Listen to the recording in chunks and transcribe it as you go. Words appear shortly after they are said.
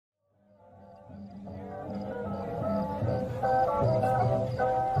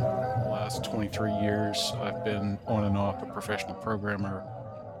last 23 years, I've been on and off a professional programmer,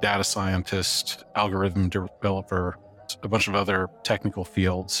 data scientist, algorithm developer, a bunch of other technical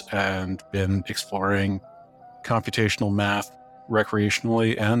fields, and been exploring computational math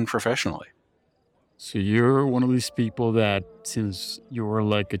recreationally and professionally. So you're one of these people that since you were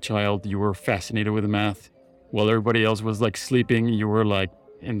like a child, you were fascinated with math while everybody else was like sleeping. You were like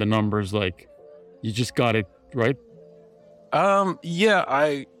in the numbers, like you just got it right. Yeah,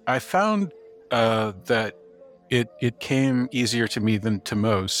 I found that it came easier to me than to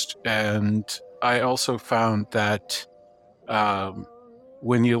most, and I also found that um,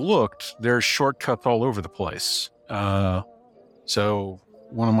 when you looked, there's shortcuts all over the place. So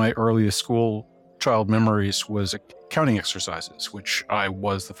one of my earliest school child memories was counting exercises, which I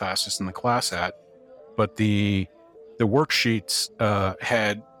was the fastest in the class at. But the worksheets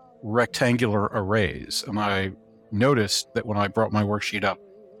had rectangular arrays, and I noticed that when I brought my worksheet up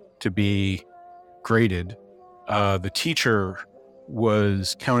to be graded, the teacher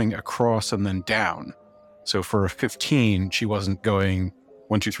was counting across and then down. So for a 15, she wasn't going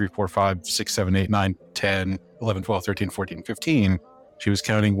 1, 2, 3, 4, 5, 6, 7, 8, 9, 10, 11, 12, 13, 14, 15. She was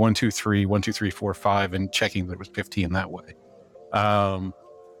counting 1, 2, 3, 1, 2, 3, 4, 5, and checking that it was 15 that way.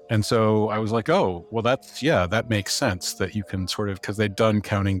 And so I was like, oh, well, that makes sense that you can sort of, because they'd done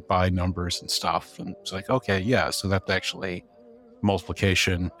counting by numbers and stuff. And it's like, okay, yeah, so that's actually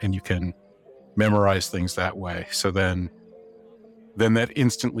multiplication and you can memorize things that way. So then that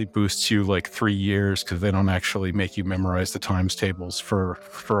instantly boosts you like 3 years because they don't actually make you memorize the times tables for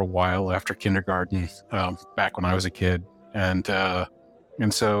a while after kindergarten, back when I was a kid. And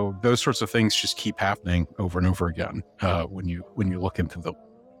so those sorts of things just keep happening over and over again when you look into them.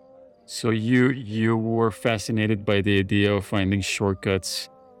 So you were fascinated by the idea of finding shortcuts,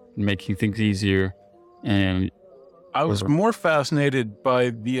 making things easier, and I was or more fascinated by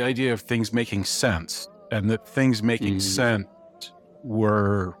the idea of things making sense, and that things making mm, sense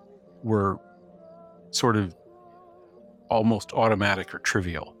were were sort of almost automatic or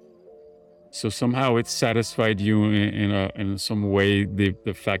trivial. so somehow it satisfied you in some way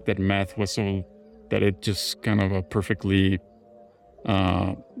the fact that math was so that it just kind of a perfectly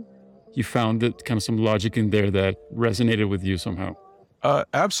uh, you found that kind of some logic in there that resonated with you somehow.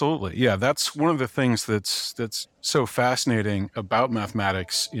 Absolutely, yeah. That's one of the things that's so fascinating about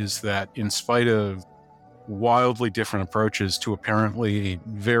mathematics is that in spite of wildly different approaches to apparently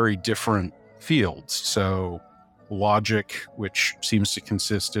very different fields, so logic, which seems to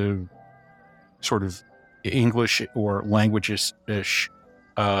consist of sort of English or languages-ish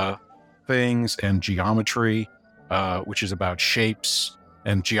uh, things, and geometry, which is about shapes.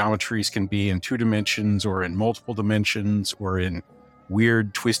 And geometries can be in 2 dimensions or in multiple dimensions or in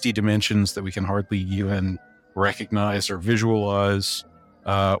weird, twisty dimensions that we can hardly even recognize or visualize,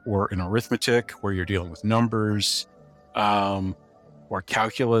 or in arithmetic where you're dealing with numbers, um, or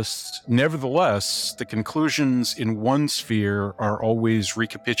calculus. Nevertheless, the conclusions in one sphere are always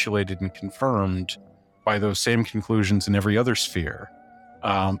recapitulated and confirmed by those same conclusions in every other sphere,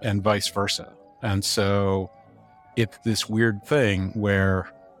 and vice versa. And so it's this weird thing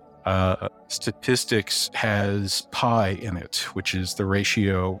where statistics has pi in it, which is the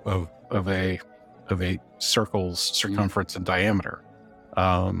ratio of a circle's Mm. circumference and diameter.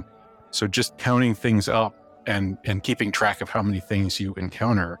 Um, so just counting things up and keeping track of how many things you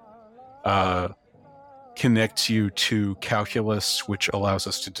encounter uh, connects you to calculus, which allows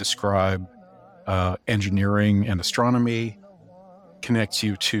us to describe engineering and astronomy, connects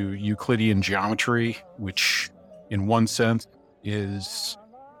you to Euclidean geometry, which in one sense is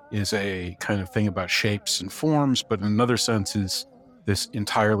a kind of thing about shapes and forms, but in another sense is this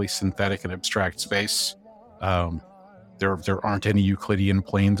entirely synthetic and abstract space. Um, there aren't any Euclidean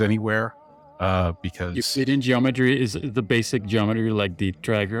planes anywhere because Euclidean geometry is the basic geometry, like the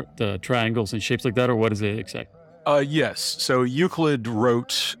triangles and shapes like that, or what is it exactly? yes. So Euclid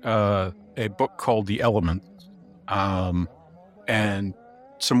wrote a book called The Elements, um, and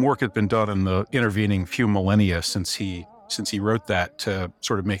some work has been done in the intervening few millennia since he wrote that to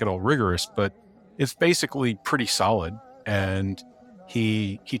sort of make it all rigorous. But it's basically pretty solid, and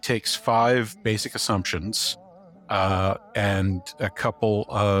he takes 5 basic assumptions and a couple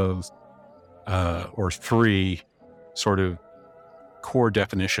of or 3 sort of core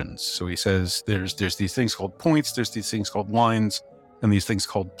definitions. So he says there's these things called points, there's these things called lines, and these things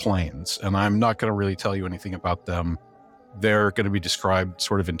called planes. And I'm not going to really tell you anything about them. They're going to be described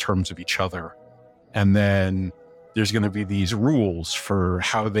sort of in terms of each other. And then there's going to be these rules for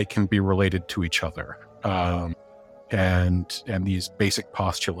how they can be related to each other, and these basic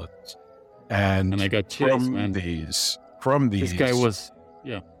postulates. And And I got chills, man. from This guy these, was,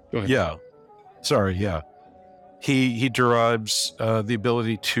 yeah. Go ahead. Yeah. Sorry. Yeah. He derives the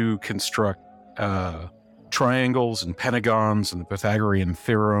ability to construct triangles and pentagons and the Pythagorean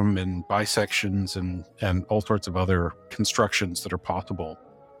theorem and bisections and all sorts of other constructions that are possible,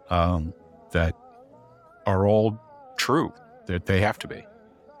 that are all true, that they have to be.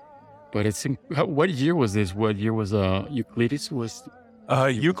 But what year was this? What year was Euclides was?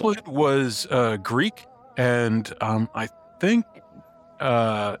 Euclid was Greek, and I think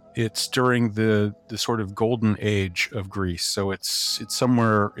it's during the sort of golden age of Greece, so it's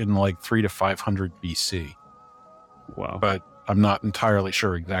somewhere in like 300 to 500 BC. Wow. But I'm not entirely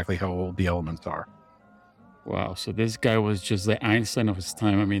sure exactly how old the elements are. Wow. So this guy was just the Einstein of his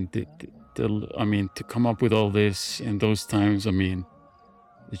time. I mean, I mean, to come up with all this in those times, I mean,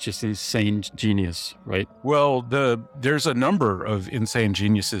 it's just insane genius, right? Well, there's a number of insane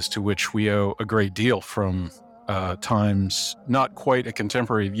geniuses to which we owe a great deal from times not quite a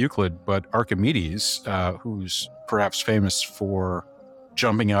contemporary of Euclid, but Archimedes, who's perhaps famous for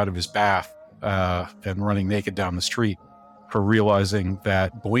jumping out of his bath and running naked down the street, for realizing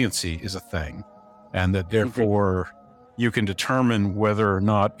that buoyancy is a thing, and that therefore you can determine whether or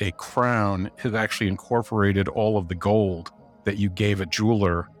not a crown has actually incorporated all of the gold that you gave a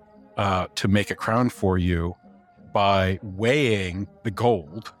jeweler to make a crown for you by weighing the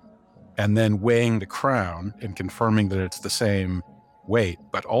gold and then weighing the crown and confirming that it's the same weight,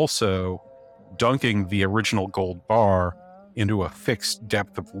 but also dunking the original gold bar into a fixed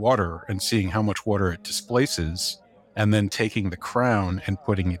depth of water and seeing how much water it displaces, and then taking the crown and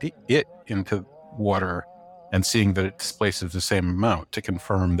putting it into water and seeing that it displaces the same amount to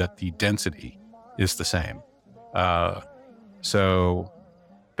confirm that the density is the same. So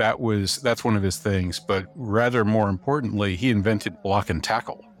that's one of his things, but rather more importantly, he invented block and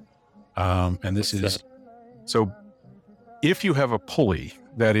tackle. And this What's is that? so if you have a pulley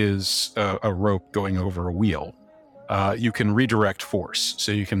that is a rope going over a wheel, you can redirect force.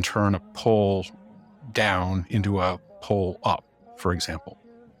 So you can turn a pull down into a pull up, for example.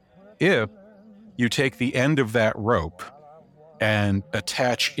 If you take the end of that rope and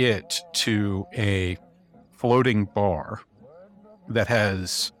attach it to a floating bar that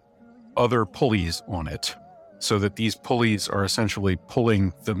has other pulleys on it, so that these pulleys are essentially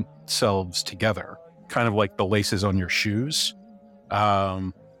pulling themselves together, kind of like the laces on your shoes,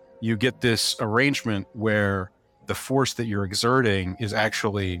 you get this arrangement where the force that you're exerting is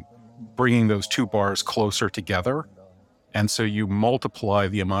actually bringing those two bars closer together. And so you multiply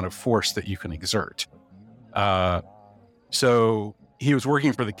the amount of force that you can exert. So he was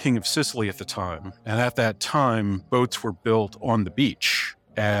working for the king of Sicily at the time. And at that time, boats were built on the beach.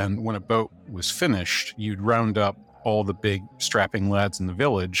 And when a boat was finished, you'd round up all the big strapping lads in the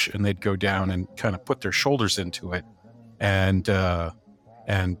village, and they'd go down and kind of put their shoulders into it and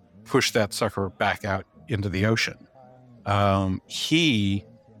push that sucker back out into the ocean. He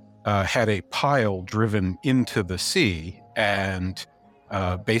had a pile driven into the sea and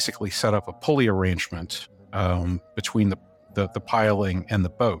basically set up a pulley arrangement between the piling and the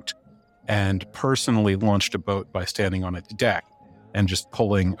boat, and personally launched a boat by standing on its deck and just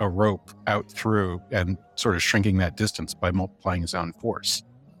pulling a rope out through and sort of shrinking that distance by multiplying his own force.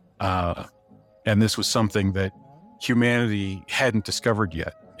 And this was something that humanity hadn't discovered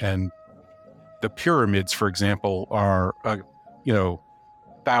yet. And the pyramids, for example, are,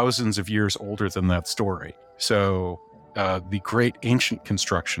 thousands of years older than that story. So the great ancient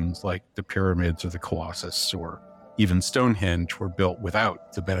constructions like the pyramids or the Colossus or even Stonehenge were built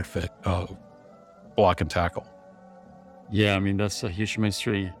without the benefit of block and tackle. Yeah, I mean that's a huge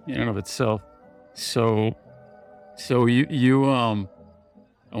mystery in and of itself. So, I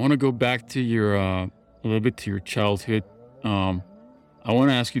want to go back to your a little bit to your childhood. I want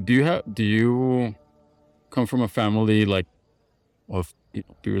to ask you: do you come from a family like of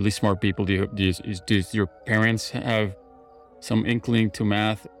really smart people? Does your parents have some inkling to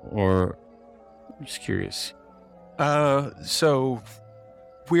math, or I'm just curious? So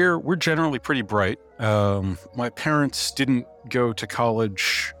we're generally pretty bright. My parents didn't go to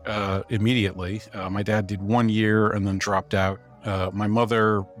college immediately. My dad did 1 year and then dropped out. My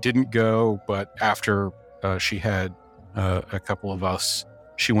mother didn't go, but after she had a couple of us,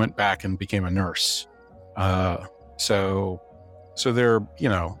 she went back and became a nurse. So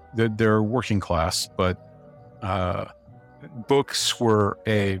they're working class, but books were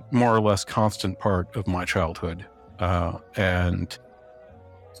a more or less constant part of my childhood. And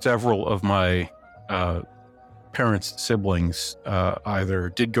several of my parents' siblings either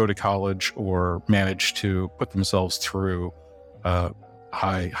did go to college or managed to put themselves through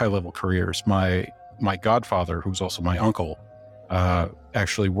high level careers. My godfather, who's also my uncle,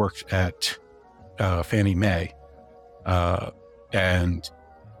 actually worked at Fannie Mae, and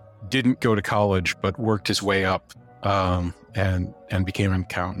didn't go to college, but worked his way up, and became an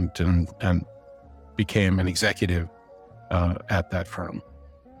accountant and became an executive at that firm.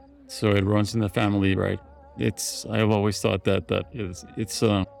 So it runs in the family, right? I've always thought so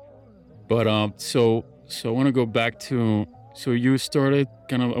I want to go back to, so you started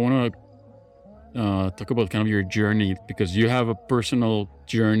kind of, I want to talk about kind of your journey, because you have a personal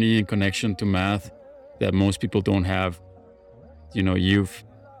journey and connection to math that most people don't have. You've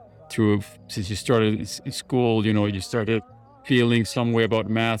through since you started in school, you started feeling some way about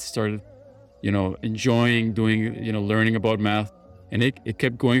math, started, enjoying doing, learning about math. And it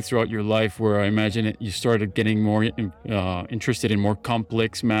kept going throughout your life, where I imagine you started getting more interested in more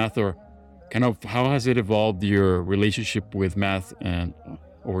complex math, or kind of how has it evolved your relationship with math and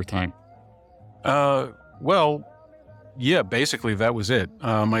over time? Well, yeah, basically that was it.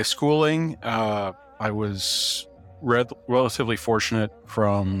 My schooling, I was relatively fortunate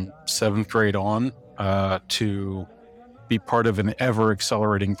from 7th grade on to be part of an ever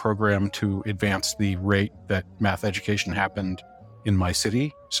accelerating program to advance the rate that math education happened in my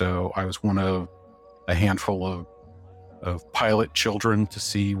city. So I was one of a handful of pilot children to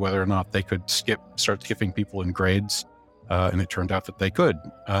see whether or not they could start skipping people in grades. And it turned out that they could.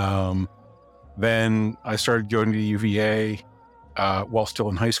 Then I started going to UVA while still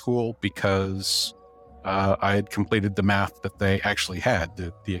in high school, because I had completed the math that they actually had.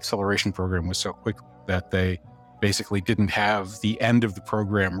 The acceleration program was so quick that they basically didn't have the end of the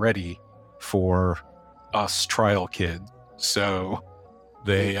program ready for us trial kids. So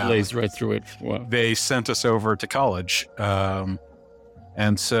they Blazed right through it. Wow. they sent us over to college.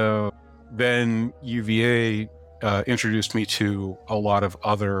 And so then UVA introduced me to a lot of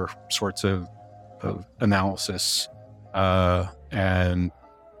other sorts of analysis and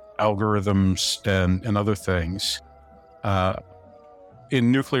algorithms and other things. In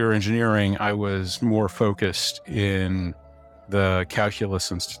nuclear engineering, I was more focused in the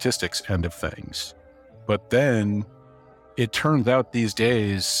calculus and statistics end of things. But then it turns out these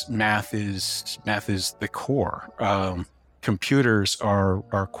days, math is the core. Computers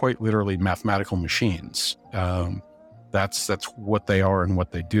are quite literally mathematical machines. That's what they are and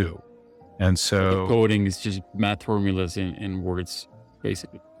what they do. And so Coding is just math formulas in words,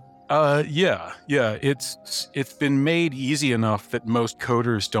 basically. yeah. It's been made easy enough that most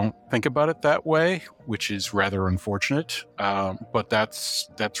coders don't think about it that way, which is rather unfortunate. But that's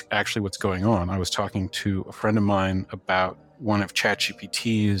actually what's going on. I was talking to a friend of mine about one of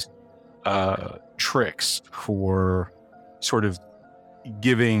ChatGPT's tricks for sort of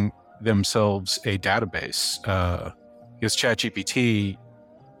giving themselves a database. Because ChatGPT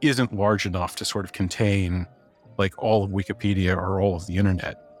isn't large enough to sort of contain like all of Wikipedia or all of the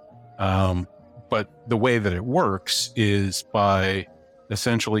internet. But the way that it works is by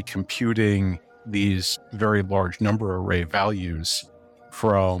essentially computing these very large number array values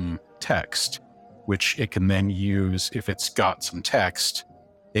from text, which it can then use. If it's got some text,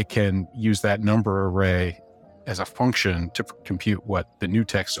 it can use that number array as a function to compute what the new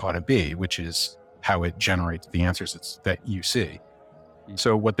text ought to be, which is how it generates the answers that you see.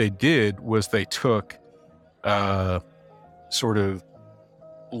 So what they did was they took sort of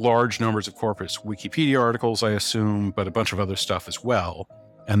large numbers of corpus, Wikipedia articles, I assume, but a bunch of other stuff as well.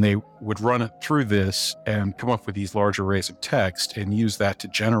 And they would run it through this and come up with these large arrays of text and use that to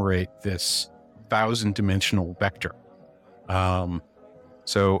generate this 1,000-dimensional vector.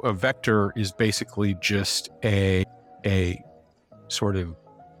 So a vector is basically just a sort of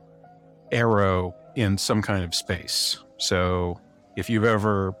arrow in some kind of space. So if you've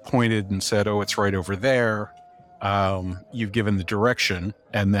ever pointed and said, oh, it's right over there, you've given the direction,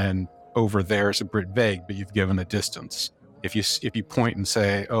 and then over there is a bit vague, but you've given a distance. If you point and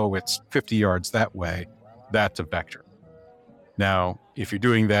say, oh, it's 50 yards that way, that's a vector. Now, if you're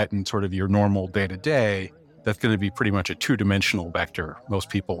doing that in sort of your normal day-to-day, that's going to be pretty much a 2-dimensional vector. Most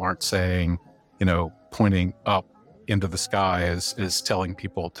people aren't saying, pointing up into the sky is telling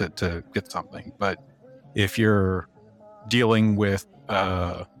people to get something. But if you're dealing with,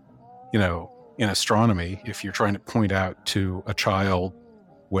 in astronomy, if you're trying to point out to a child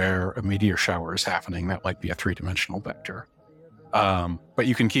where a meteor shower is happening, that might be a 3-dimensional vector. But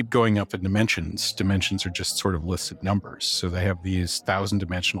you can keep going up in dimensions. Dimensions are just sort of listed numbers. So they have these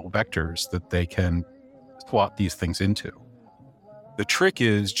 1,000-dimensional vectors that they can plot these things into. The trick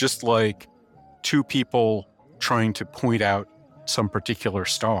is, just like two people trying to point out some particular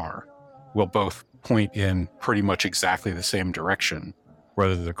star will both point in pretty much exactly the same direction,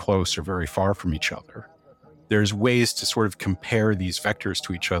 whether they're close or very far from each other. there's ways to sort of compare these vectors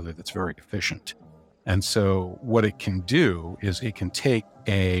to each other that's very efficient. And so what it can do is it can take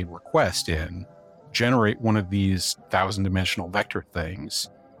a request in, generate one of these 1,000-dimensional vector things,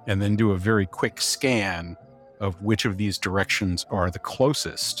 and then do a very quick scan of which of these directions are the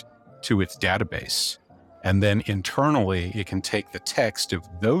closest to its database. And then internally, it can take the text of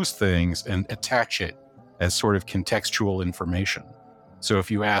those things and attach it as sort of contextual information. So if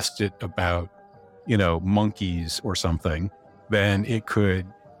you asked it about, monkeys or something, then it could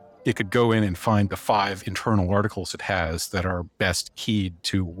go in and find the 5 internal articles it has that are best keyed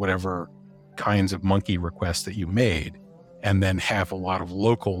to whatever kinds of monkey requests that you made, and then have a lot of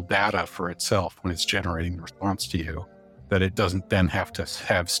local data for itself when it's generating the response to you that it doesn't then have to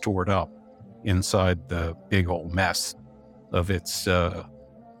have stored up inside the big old mess of its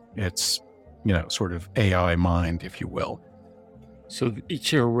sort of AI mind, if you will. So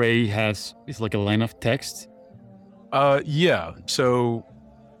each array is like a line of text. Yeah. So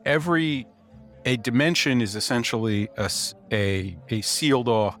a dimension is essentially a sealed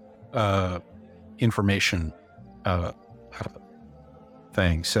off information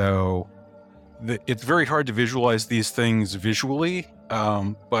thing. So it's very hard to visualize these things visually.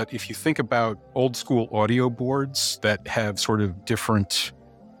 But if you think about old school audio boards that have sort of different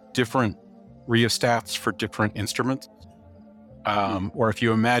rheostats for different instruments, or if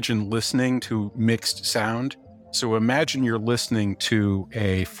you imagine listening to mixed sound, so imagine you're listening to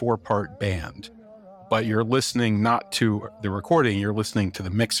a 4-part band, but you're listening not to the recording, you're listening to the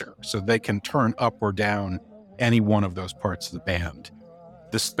mixer. So they can turn up or down any one of those parts of the band.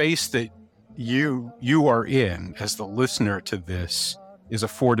 The space that you are in as the listener to this is a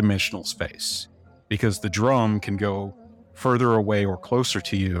 4-dimensional space, because the drum can go further away or closer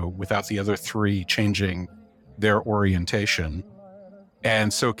to you without the other 3 changing their orientation.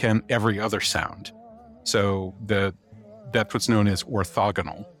 And so can every other sound. So that's what's known as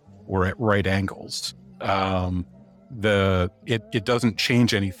orthogonal, or at right angles. It doesn't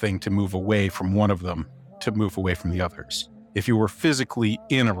change anything to move away from one of them to move away from the others. If you were physically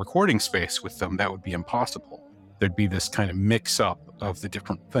in a recording space with them, that would be impossible. There'd be this kind of mix up of the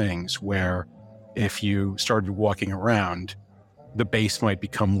different things where if you started walking around, the bass might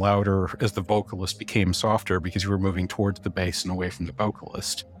become louder as the vocalist became softer because you were moving towards the bass and away from the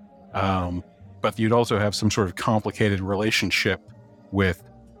vocalist. But you'd also have some sort of complicated relationship with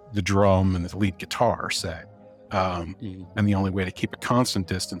the drum and the lead guitar, say. And the only way to keep a constant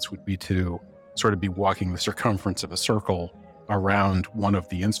distance would be to sort of be walking the circumference of a circle around one of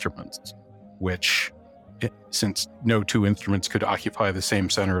the instruments, which, since no 2 instruments could occupy the same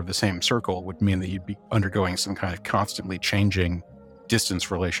center of the same circle, would mean that you'd be undergoing some kind of constantly changing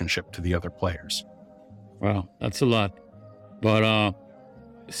distance relationship to the other players. Wow, that's a lot. But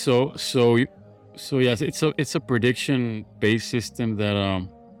so yes, it's a prediction based system that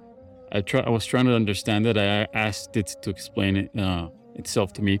I was trying to understand it. I asked it to explain it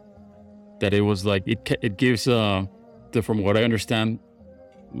itself to me. That it was like it gives from what I understand,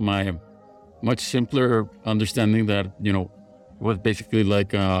 my much simpler understanding that was basically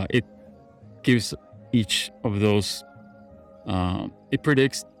like it gives each of those it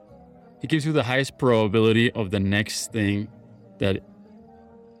gives you the highest probability of the next thing, that it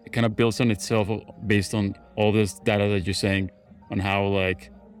kind of builds on itself based on all this data that you're saying, on how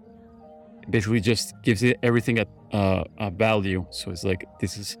like basically just gives it everything at a value. So it's like,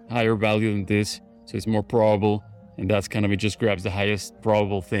 this is higher value than this, so it's more probable, and that's kind of, it just grabs the highest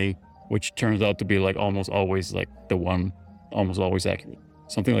probable thing, which turns out to be like almost always like the one, almost always accurate,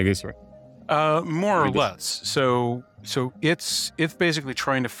 something like this, right? More or less. So it's basically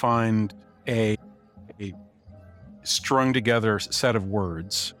trying to find a strung together set of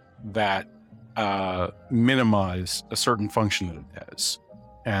words that minimize a certain function that it has.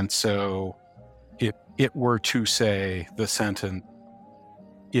 And so if it were to say the sentence,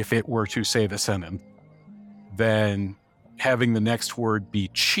 then having the next word be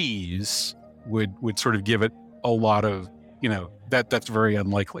cheese would sort of give it a lot of, that's very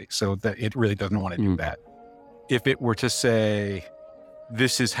unlikely. So that it really doesn't want to do that. If it were to say,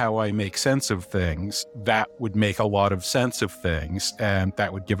 this is how I make sense of things, that would make a lot of sense of things, and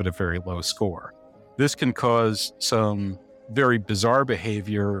that would give it a very low score. This can cause some very bizarre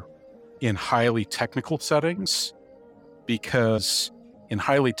behavior in highly technical settings, because in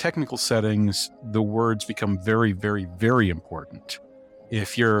highly technical settings, the words become very, very, very important.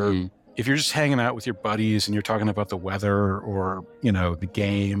 If you're just hanging out with your buddies and you're talking about the weather or, the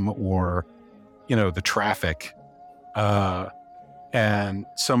game or, the traffic, and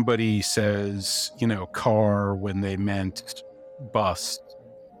somebody says, car when they meant bus,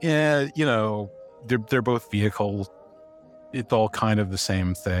 they're both vehicles. It's all kind of the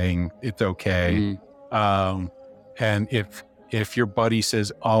same thing. It's okay. And if your buddy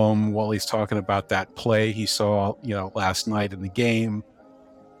says while he's talking about that play he saw last night in the game,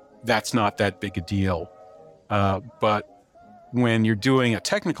 that's not that big a deal. But when you're doing a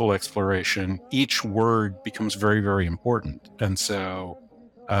technical exploration, each word becomes very, very important. And so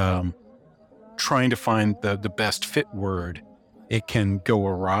trying to find the best fit word, it can go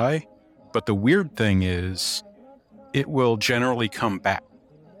awry. But the weird thing is it will generally come back.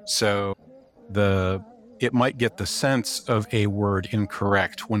 So it might get the sense of a word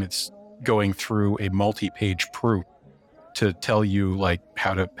incorrect when it's going through a multi-page proof to tell you like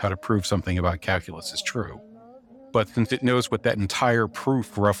how to prove something about calculus is true. But since it knows what that entire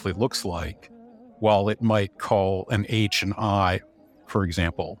proof roughly looks like, while it might call an H and I, for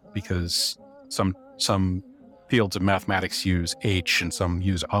example, because some fields of mathematics use H and some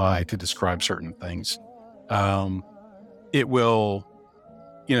use I to describe certain things, it will,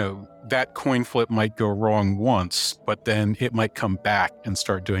 that coin flip might go wrong once, but then it might come back and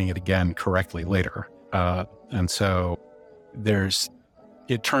start doing it again correctly later. And so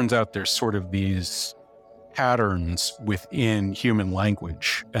it turns out there's sort of these patterns within human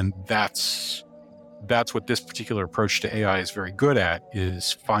language, and that's what this particular approach to AI is very good at,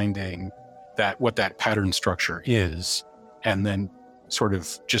 is finding what that pattern structure is, and then sort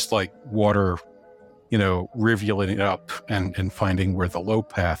of just like water, rivulating it up and finding where the low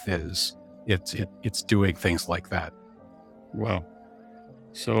path is. It's doing things like that. Wow.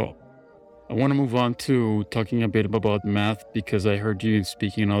 So I want to move on to talking a bit about math, because I heard you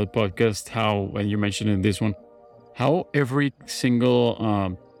speaking on other podcast and you mentioned in this one, how every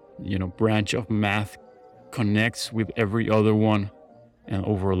single, branch of math connects with every other one and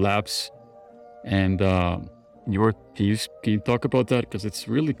overlaps. And can you talk about that? Because it's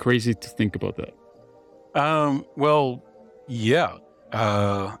really crazy to think about that. Well, yeah.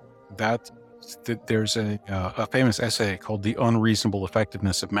 There's a famous essay called "The Unreasonable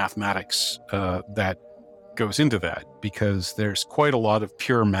Effectiveness of Mathematics" that goes into that, because there's quite a lot of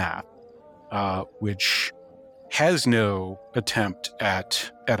pure math, which has no attempt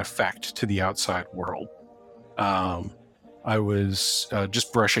at effect to the outside world. I was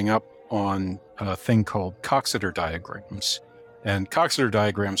just brushing up on a thing called Coxeter diagrams. And Coxeter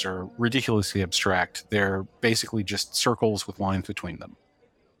diagrams are ridiculously abstract. They're basically just circles with lines between them.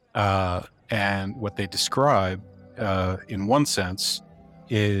 And what they describe, in one sense,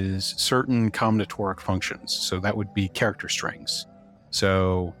 is certain combinatoric functions. So that would be character strings.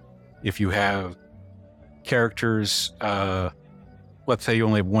 So if you have characters, let's say you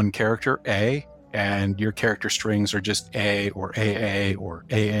only have one character, A, and your character strings are just A or AA or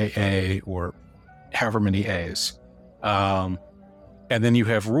AAA or however many A's. And then you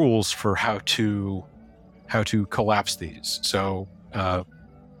have rules for how to collapse these. So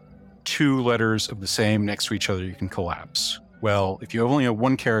two letters of the same next to each other you can collapse. Well, if you only have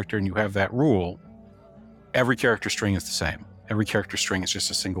one character and you have that rule, every character string is the same. Every character string is just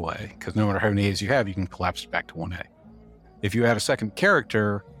a single A, because no matter how many A's you have, you can collapse it back to one A. If you add a second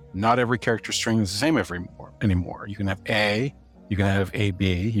character, not every character string is the same anymore. You can have A, you can have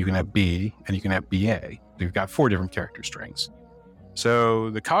AB, you can have B, and you can have BA. You've got 4 different character strings. So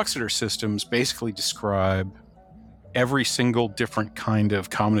the Coxeter systems basically describe every single different kind of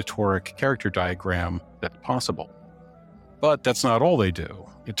combinatoric character diagram that's possible. But that's not all they do.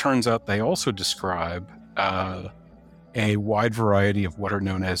 It turns out they also describe a wide variety of what are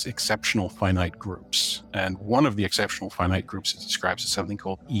known as exceptional finite groups. And one of the exceptional finite groups it describes is something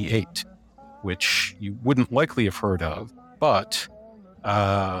called E8, which you wouldn't likely have heard of. But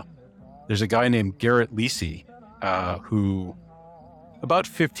there's a guy named Garrett Lisi who, about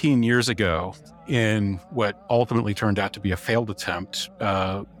 15 years ago, in what ultimately turned out to be a failed attempt,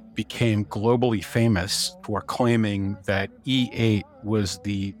 became globally famous for claiming that E8 was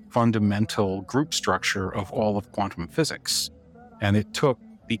the fundamental group structure of all of quantum physics. And it took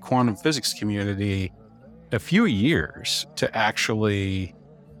the quantum physics community a few years to actually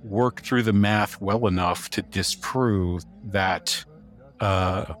work through the math well enough to disprove that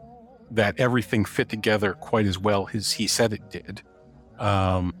everything fit together quite as well as he said it did.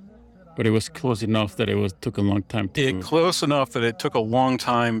 But it was close enough that took a long time to... Close enough that it took a long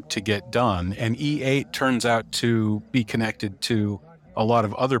time to get done. And E8 turns out to be connected to a lot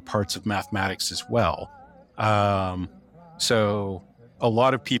of other parts of mathematics as well. So a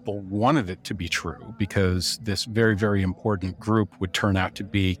lot of people wanted it to be true because this very, very important group would turn out to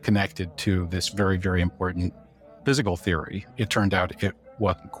be connected to this very, very important physical theory. It turned out it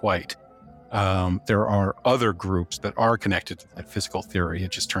wasn't quite. There are other groups that are connected to that physical theory.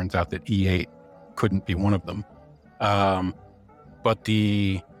 It just turns out that E8 couldn't be one of them. But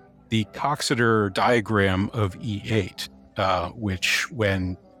the Coxeter diagram of E8, which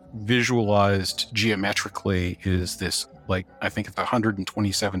when visualized geometrically is this, like, I think it's a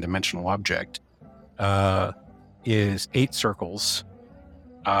 127 dimensional object, is 8 circles,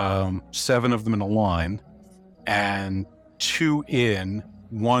 7 of them in a line, and 2 in,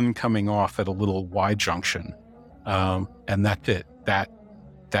 1 coming off at a little Y junction. And that's it. That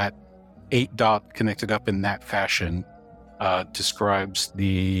 8 dot connected up in that fashion describes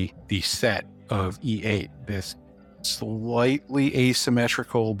the set of E8, this slightly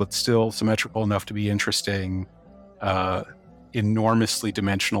asymmetrical but still symmetrical enough to be interesting, enormously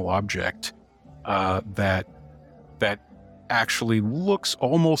dimensional object that actually looks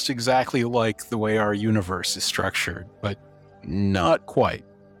almost exactly like the way our universe is structured, but not quite.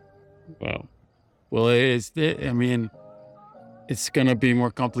 Wow. Well, it's gonna be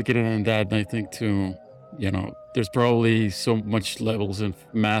more complicated than that. I think too. There's probably so much levels of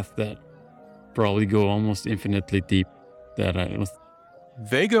math that probably go almost infinitely deep. That I don't.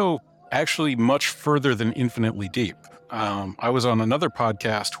 They go actually much further than infinitely deep. I was on another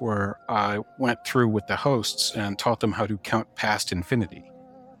podcast where I went through with the hosts and taught them how to count past infinity.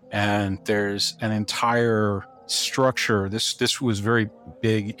 And there's an entire structure. This was very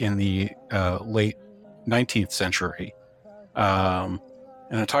big in the late 19th century. An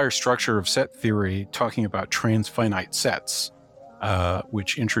entire structure of set theory talking about transfinite sets,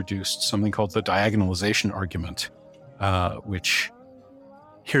 which introduced something called the diagonalization argument, which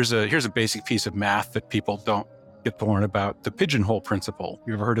here's a basic piece of math that people don't get to learn about: the pigeonhole principle.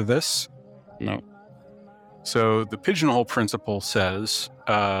 You ever heard of this? No. So the pigeonhole principle says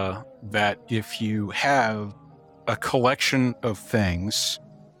that if you have a collection of things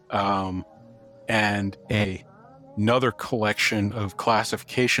and another collection of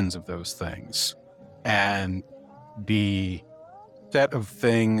classifications of those things, and the set of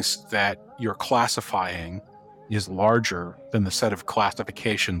things that you're classifying is larger than the set of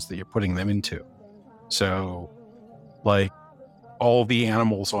classifications that you're putting them into. So, like, all the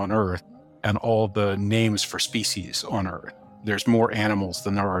animals on Earth and all the names for species on Earth, there's more animals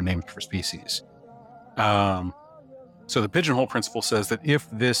than there are names for species. So the pigeonhole principle says that if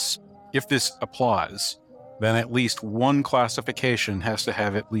this applies, then at least one classification has to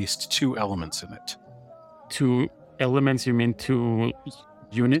have at least 2 elements in it. 2 elements? You mean 2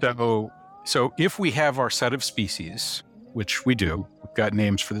 units? So if we have our set of species, which we do, we've got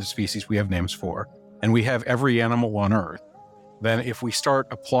names for the species we have names for, and we have every animal on Earth, then if we start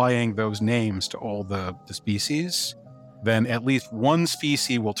applying those names to all the species, then at least one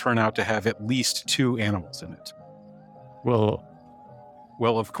species will turn out to have at least 2 animals in it. Well,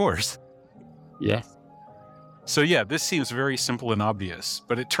 of course. Yeah. So yeah, this seems very simple and obvious,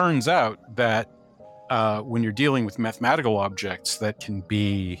 but it turns out that when you're dealing with mathematical objects that can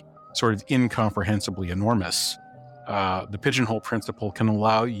be sort of incomprehensibly enormous, the pigeonhole principle can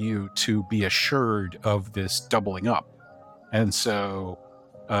allow you to be assured of this doubling up. And so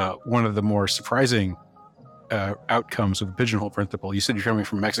one of the more surprising outcomes of the pigeonhole principle, you said you're coming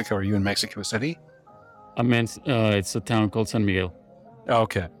from Mexico. Are you in Mexico City? I meant it's a town called San Miguel.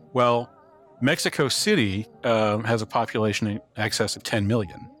 Okay. Well, Mexico City has a population in excess of 10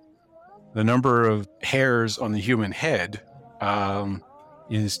 million. The number of hairs on the human head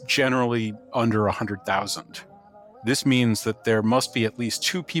is generally under 100,000. This means that there must be at least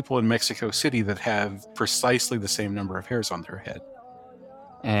 2 people in Mexico City that have precisely the same number of hairs on their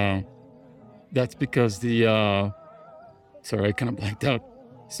head. That's because sorry, I kind of blanked out.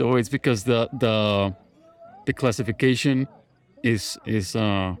 So it's because the classification is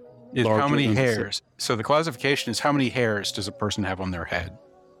how many hairs. So the classification is how many hairs does a person have on their head,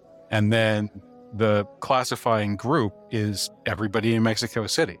 and then the classifying group is everybody in Mexico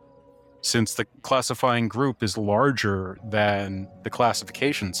City. Since the classifying group is larger than the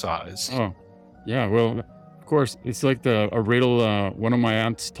classification size. Oh, yeah. Well, of course, it's like a riddle. One of my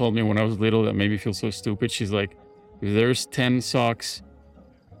aunts told me when I was little that made me feel so stupid. She's like, if there's 10 socks,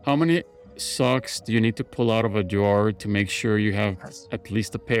 how many socks do you need to pull out of a drawer to make sure you have at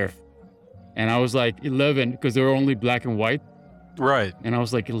least a pair? And I was like 11 because they were only black and white. Right. And I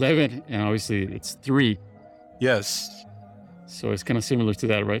was like 11, and obviously it's 3. Yes. So it's kind of similar to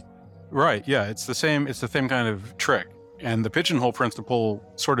that, right? Right. Yeah. It's the same kind of trick. And the pigeonhole principle,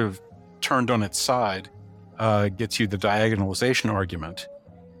 sort of turned on its side, gets you the diagonalization argument,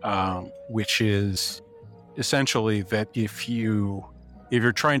 which is essentially that if you're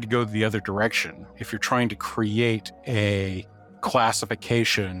trying to go the other direction, if you're trying to create a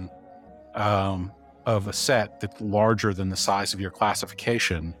classification of a set that's larger than the size of your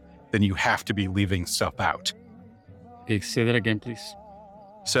classification, then you have to be leaving stuff out. Okay, say that again, please.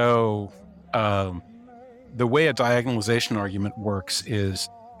 So the way a diagonalization argument works is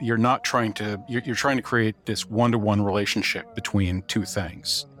you're trying to create this one-to-one relationship between two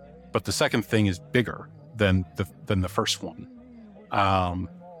things, but the second thing is bigger than the first one.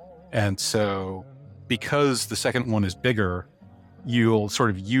 And so because the second one is bigger, you'll sort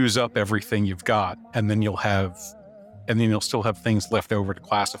of use up everything you've got, and then you'll still have things left over to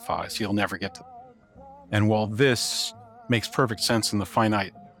classify, so you'll never get to them. And while this makes perfect sense in the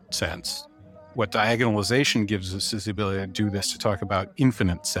finite sense, what diagonalization gives us is the ability to do this to talk about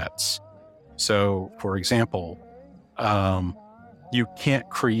infinite sets. So, for example, you can't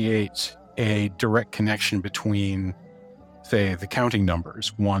create a direct connection between, say, the counting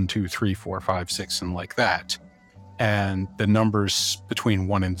numbers 1, 2, 3, 4, 5, 6, and like that, and the numbers between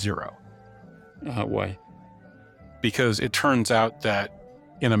 1 and 0. Why? Because it turns out that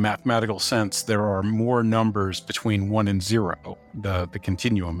in a mathematical sense, there are more numbers between 1 and 0, the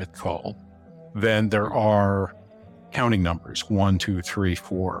continuum it's called, than there are counting numbers 1, 2, 3,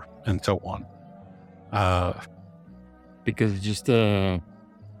 4, and so on. Because just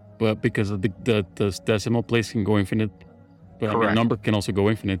because of the decimal place can go infinite, but I mean, number can also go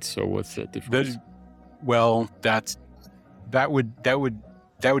infinite. So what's the difference? That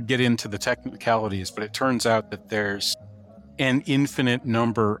would get into the technicalities, but it turns out that there's an infinite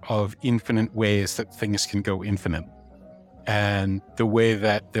number of infinite ways that things can go infinite. And the way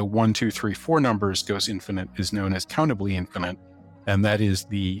that the 1, 2, 3, 4 numbers goes infinite is known as countably infinite. And that is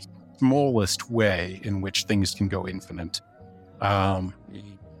the smallest way in which things can go infinite. And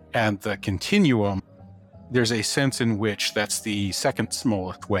the continuum, there's a sense in which that's the second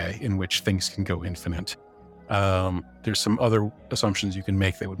smallest way in which things can go infinite. There's some other assumptions you can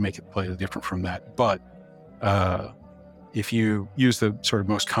make that would make it slightly different from that. But if you use the sort of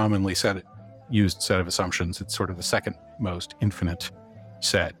most commonly used set of assumptions, it's sort of the second most infinite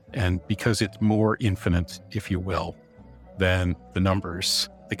set. And because it's more infinite, if you will, than the numbers,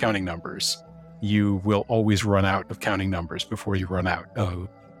 the counting numbers, you will always run out of counting numbers before you run out of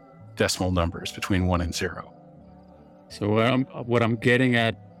decimal numbers between 1 and 0. So what I'm getting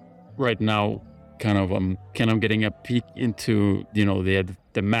at right now, kind of getting a peek into,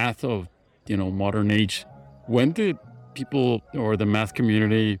 the math of, modern age. When did people or the math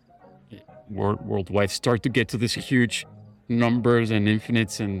community worldwide start to get to these huge numbers and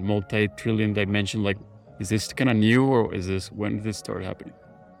infinites and multi-trillion dimension? Like, is this kind of new, or when did this start happening?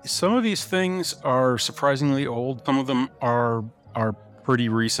 Some of these things are surprisingly old. Some of them are pretty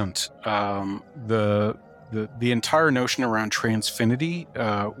recent. The entire notion around transfinity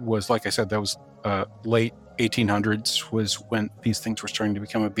was, like I said, that was late 1800s was when these things were starting to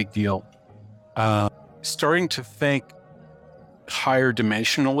become a big deal. Starting to think higher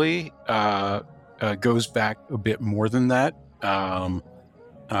dimensionally goes back a bit more than that.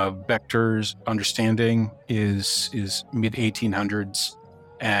 Vector's understanding is mid 1800s,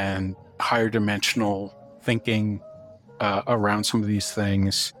 and higher dimensional thinking around some of these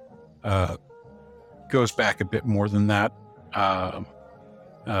things goes back a bit more than that.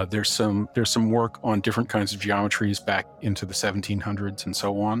 There's some work on different kinds of geometries back into the 1700s and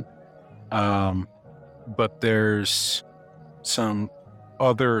so on. But there's some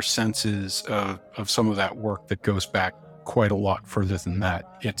other senses of some of that work that goes back quite a lot further than that.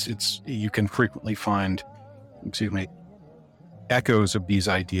 You can frequently find, echoes of these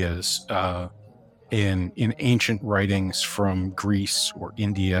ideas in ancient writings from Greece or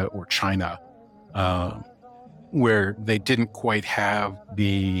India or China, where they didn't quite have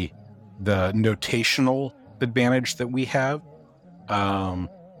the notational advantage that we have.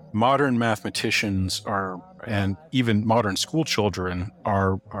 Modern mathematicians and even modern school children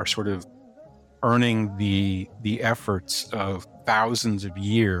are sort of earning the efforts of thousands of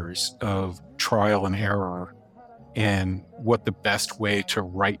years of trial and error and what the best way to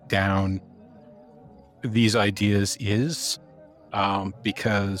write down these ideas is,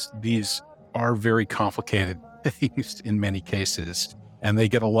 because these are very complicated things in many cases, and they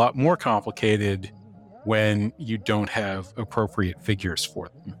get a lot more complicated when you don't have appropriate figures for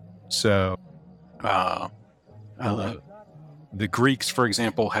them. So the Greeks, for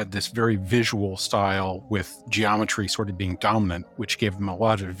example, had this very visual style with geometry sort of being dominant, which gave them a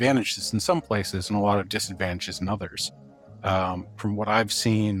lot of advantages in some places and a lot of disadvantages in others. From what I've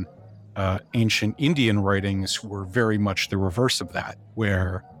seen, ancient Indian writings were very much the reverse of that,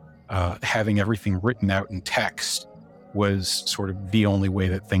 where having everything written out in text was sort of the only way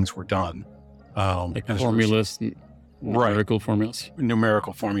that things were done. Like formulas, numerical formulas.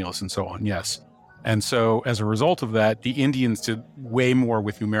 Numerical formulas and so on, yes. And so as a result of that, the Indians did way more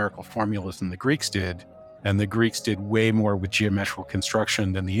with numerical formulas than the Greeks did. And the Greeks did way more with geometrical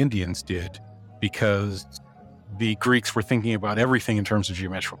construction than the Indians did, because the Greeks were thinking about everything in terms of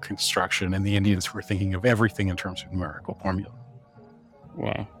geometrical construction, and the Indians were thinking of everything in terms of numerical formula.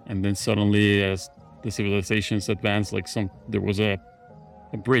 Wow. And then suddenly, as the civilizations advanced, like there was a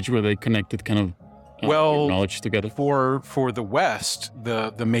bridge where they connected kind of their Well, knowledge together. for the West,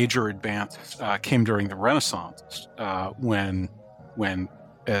 the major advance came during the Renaissance, when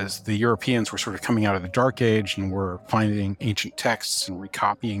as the Europeans were sort of coming out of the Dark Age and were finding ancient texts and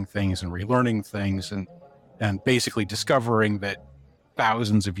recopying things and relearning things, and basically discovering that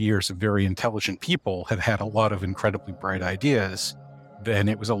thousands of years of very intelligent people had had a lot of incredibly bright ideas, then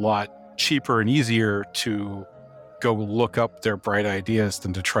it was a lot cheaper and easier to go look up their bright ideas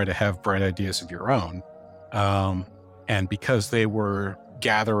than to try to have bright ideas of your own. And because they were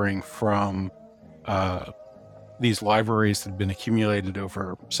gathering from these libraries that had been accumulated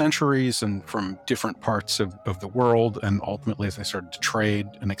over centuries and from different parts of the world, and ultimately as they started to trade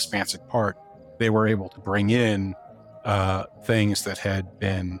an expansive part, they were able to bring in things that had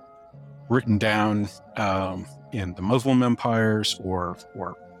been written down in the Muslim empires or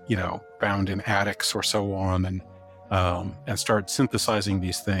found in attics or so on, and start synthesizing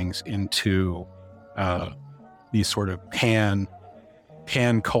these things into these sort of pan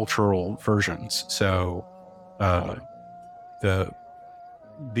cultural versions. So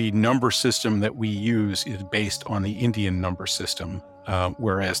the number system that we use is based on the Indian number system,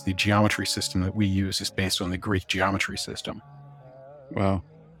 whereas the geometry system that we use is based on the Greek geometry system. Wow.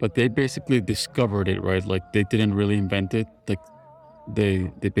 But they basically discovered it, right? Like they didn't really invent it. Like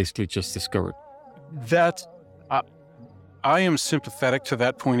they basically just discovered. That I am sympathetic to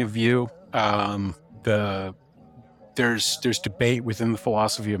that point of view. There's debate within the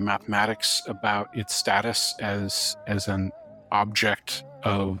philosophy of mathematics about its status as an object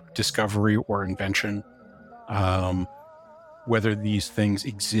of discovery or invention, whether these things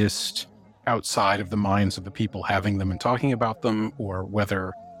exist outside of the minds of the people having them and talking about them, or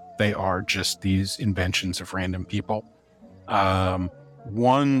whether they are just these inventions of random people.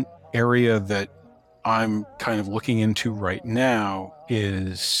 One area that I'm kind of looking into right now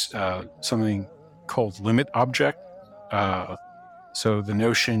is something called limit object. So the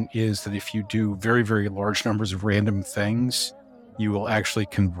notion is that if you do very, very large numbers of random things, you will actually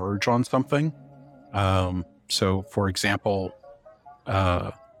converge on something. So for example,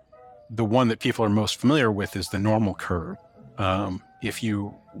 the one that people are most familiar with is the normal curve. If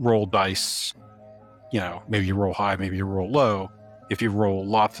you roll dice, maybe you roll high, maybe you roll low. If you roll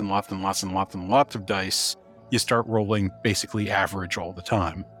lots and lots and lots and lots and lots of dice, you start rolling basically average all the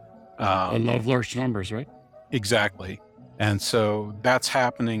time. I love large numbers, right? Exactly. And so that's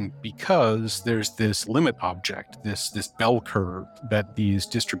happening because there's this limit object, this bell curve that these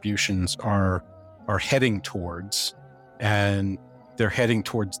distributions are heading towards, and they're heading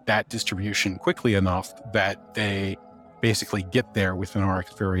towards that distribution quickly enough that they basically get there within our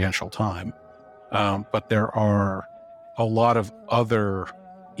experiential time. But there are a lot of other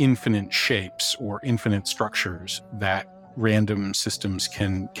infinite shapes or infinite structures that random systems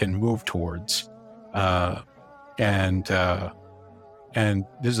can move towards. And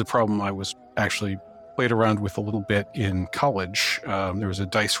this is a problem I was actually played around with a little bit in college. There was a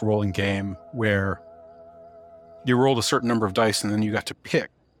dice rolling game where you rolled a certain number of dice and then you got to pick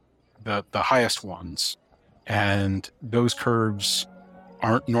the highest ones. And those curves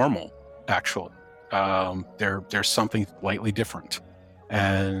aren't normal, actually. There's something slightly different.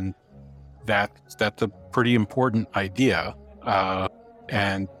 And that's a pretty important idea.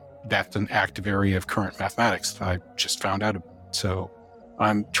 And that's an active area of current mathematics that I just found out about. So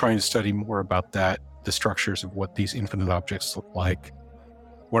I'm trying to study more about that, the structures of what these infinite objects look like.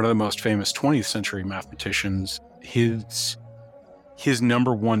 One of the most famous 20th century mathematicians, his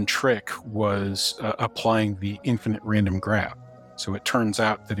number one trick was applying the infinite random graph. So it turns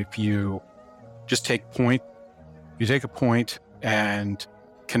out that if you just take a point and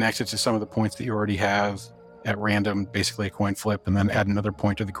connect it to some of the points that you already have at random, basically a coin flip, and then add another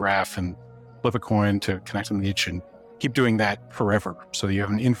point to the graph and flip a coin to connect them each, and keep doing that forever. So you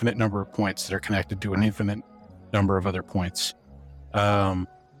have an infinite number of points that are connected to an infinite number of other points.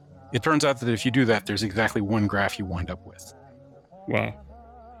 It turns out that if you do that, there's exactly one graph you wind up with. Wow.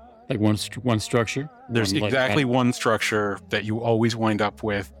 Like one structure? There's exactly one structure that you always wind up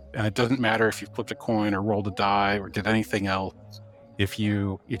with, and it doesn't matter if you flipped a coin or rolled a die or did anything else. If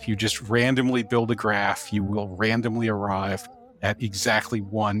you just randomly build a graph, you will randomly arrive at exactly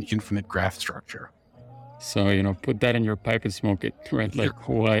one infinite graph structure. So, put that in your pipe and smoke it, right? Like,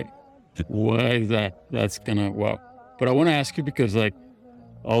 why? Why is that? That's kind of wow. But I want to ask you because like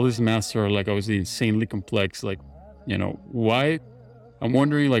all these maths are like obviously insanely complex. Like, why? I'm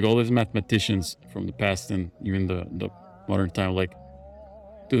wondering like all these mathematicians from the past and even the modern time, like,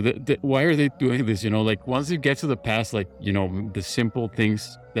 why are they doing this? Like once you get to the past, like the simple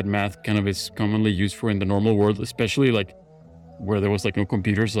things that math kind of is commonly used for in the normal world, especially like where there was like no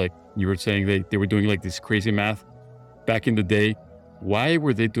computers, like you were saying they were doing like this crazy math back in the day. Why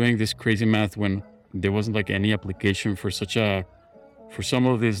were they doing this crazy math when there wasn't like any application for for some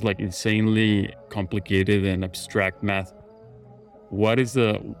of this like insanely complicated and abstract math?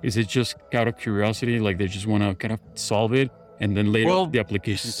 Is it just out of curiosity? Like they just want to kind of solve it and then later Well, the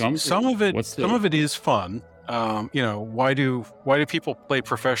application comes? some of it, What's some the, of it is fun. Why do people play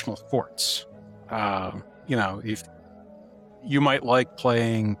professional sports? If you might like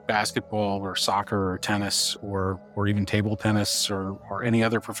playing basketball or soccer or tennis or even table tennis or any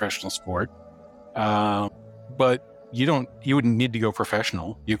other professional sport, but you wouldn't need to go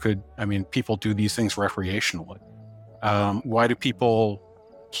professional. You could, I mean, people do these things recreationally. Why do people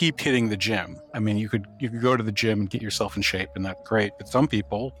keep hitting the gym? I mean, you could go to the gym and get yourself in shape, and that's great. But some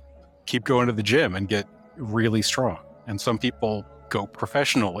people keep going to the gym and get really strong, and some people go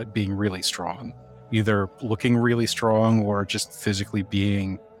professional at being really strong, either looking really strong or just physically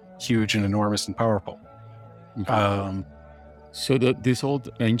being huge and enormous and powerful. okay. Um, So these old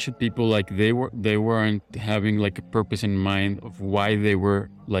ancient people, like they weren't having like a purpose in mind of why they were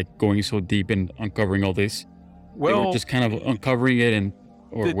like going so deep and uncovering all this. They were well, just kind of uncovering it, and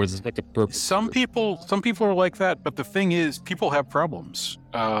or the, was this like a purpose some to it? people are like that, but the thing is, people have problems,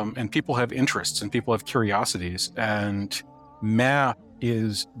 and people have interests, and people have curiosities, and math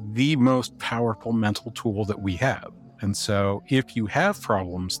is the most powerful mental tool that we have. And so if you have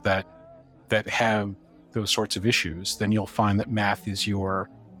problems that have those sorts of issues, then you'll find that math is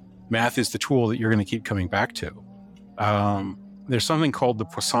the tool that you're going to keep coming back to. There's something called the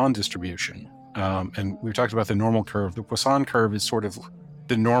Poisson distribution, and we've talked about the normal curve. The Poisson curve is sort of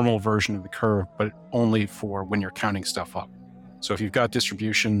the normal version of the curve, but only for when you're counting stuff up. So if you've got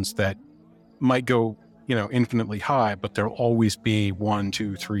distributions that might go, infinitely high, but there'll always be 1,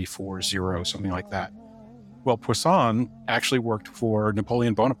 2, 3, 4, 0, something like that. Well, Poisson actually worked for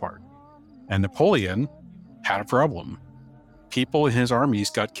Napoleon Bonaparte, and Napoleon had a problem. People in his armies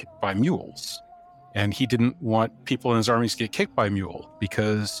got kicked by mules, and he didn't want people in his armies to get kicked by mule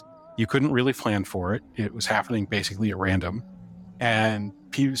because you couldn't really plan for it. It was happening basically at random. And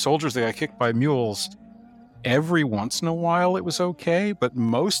soldiers that got kicked by mules, every once in a while it was okay, but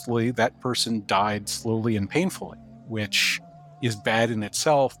mostly that person died slowly and painfully, which is bad in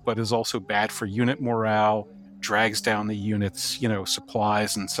itself, but is also bad for unit morale, drags down the unit's,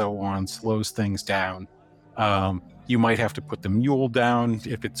 supplies and so on, slows things down. You might have to put the mule down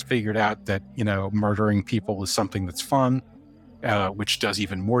if it's figured out that, murdering people is something that's fun, which does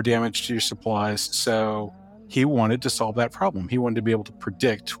even more damage to your supplies. So he wanted to solve that problem. He wanted to be able to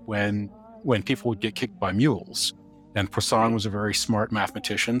predict when people would get kicked by mules. And Poisson was a very smart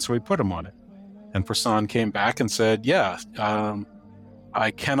mathematician, so he put him on it. And Poisson came back and said, yeah,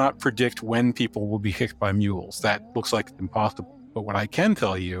 I cannot predict when people will be kicked by mules. That looks like it's impossible. But what I can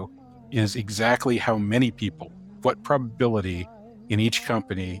tell you is exactly how many people, what probability in each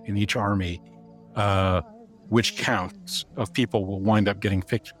company, in each army, which counts of people will wind up getting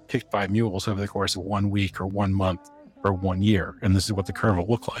kicked by mules over the course of 1 week or 1 month or 1 year. And this is what the curve will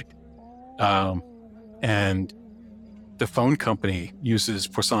look like. And the phone company uses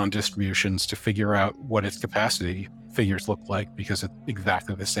Poisson distributions to figure out what its capacity figures look like because it's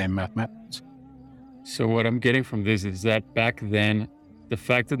exactly the same mathematics. So what I'm getting from this is that back then, the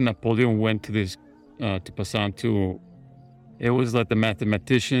fact that Napoleon went to this to Poisson to, it was like the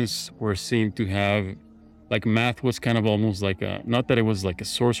mathematicians were seen to have like math was kind of almost like a, not that it was like a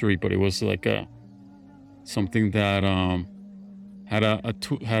sorcery, but it was like a something that had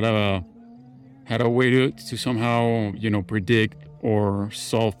a way to somehow predict or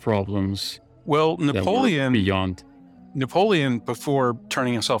solve problems Well, that were beyond. Napoleon, before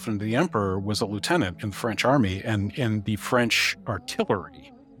turning himself into the emperor, was a lieutenant in the French army and in the French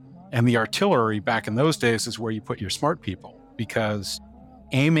artillery. And the artillery back in those days is where you put your smart people, because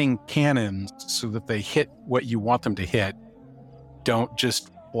aiming cannons so that they hit what you want them to hit, don't just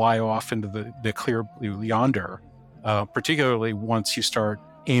fly off into the clear blue yonder, particularly once you start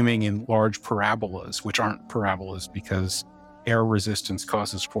aiming in large parabolas, which aren't parabolas because air resistance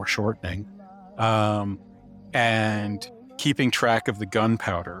causes foreshortening. And keeping track of the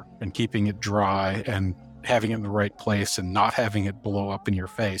gunpowder and keeping it dry and having it in the right place and not having it blow up in your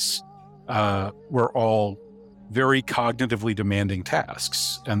face were all very cognitively demanding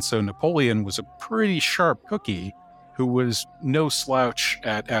tasks. And so Napoleon was a pretty sharp cookie who was no slouch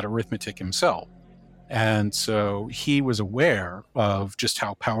at arithmetic himself. And so he was aware of just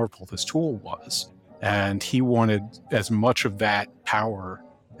how powerful this tool was. And he wanted as much of that power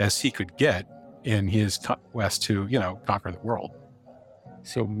as he could get in his quest to, conquer the world.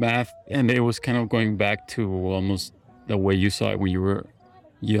 So math, and it was kind of going back to almost the way you saw it when you were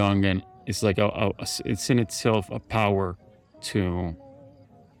young, and it's like it's in itself a power to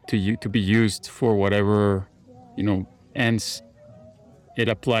to be used for whatever ends it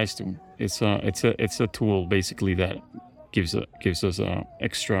applies to. It's a tool basically that gives us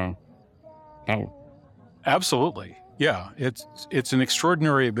extra power. Absolutely. Yeah. It's an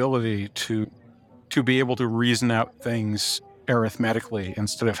extraordinary ability to be able to reason out things arithmetically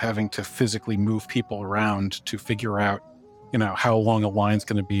instead of having to physically move people around to figure out, how long a line's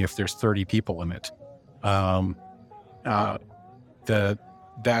going to be if there's 30 people in it. Um, uh, the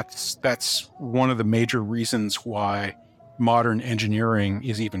that's one of the major reasons why modern engineering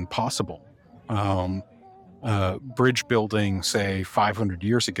is even possible. Um, Bridge building, say 500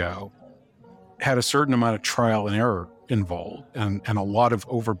 years ago, had a certain amount of trial and error involved, and a lot of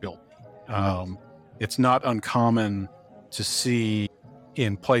overbuilt. It's not uncommon to see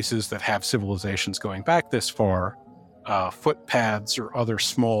in places that have civilizations going back this far, footpaths or other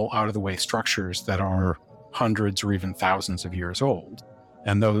small out-of-the-way structures that are hundreds or even thousands of years old.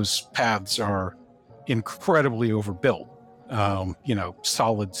 And those paths are incredibly overbuilt,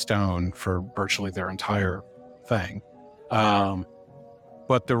 solid stone for virtually their entire thing.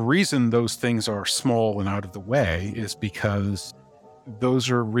 But the reason those things are small and out of the way is because those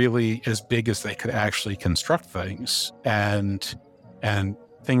are really as big as they could actually construct things. And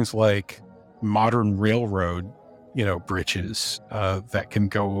things like modern railroad, bridges that can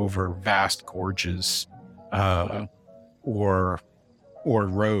go over vast gorges, or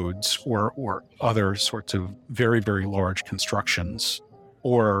roads, or other sorts of very, very large constructions,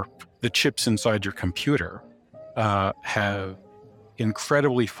 or the chips inside your computer have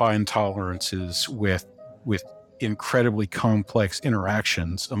incredibly fine tolerances with incredibly complex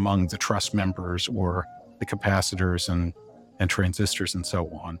interactions among the truss members or the capacitors and transistors and so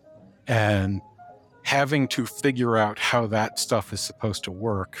on. And having to figure out how that stuff is supposed to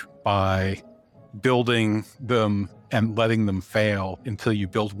work by building them and letting them fail until you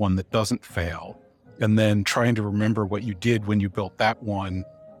build one that doesn't fail, and then trying to remember what you did when you built that one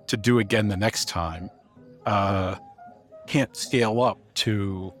to do again the next time, can't scale up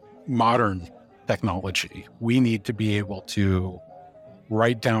to modern technology. We need to be able to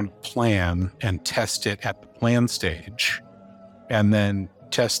write down a plan and test it at the plan stage, and then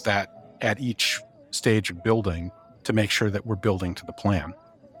test that at each stage of building to make sure that we're building to the plan.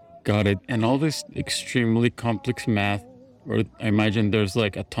 Got it. And all this extremely complex math, or I imagine there's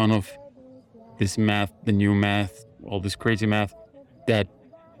like a ton of this math, the new math, all this crazy math that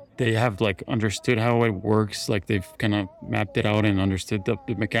they have like understood how it works. Like they've kind of mapped it out and understood the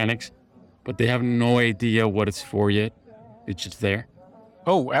mechanics, but they have no idea what it's for yet. It's just there.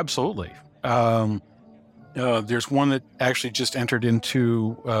 Oh, absolutely. There's one that actually just entered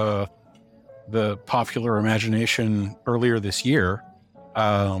into the popular imagination earlier this year.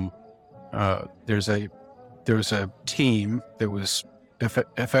 There's a team that was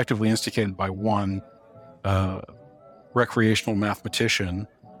effectively instigated by one recreational mathematician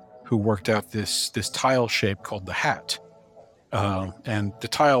who worked out this tile shape called the hat. And the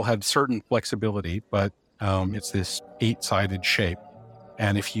tile had certain flexibility, but it's this 8-sided shape.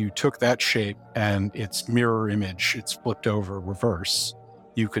 And if you took that shape and its mirror image, it's flipped over reverse,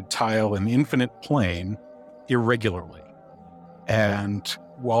 you could tile an infinite plane irregularly. And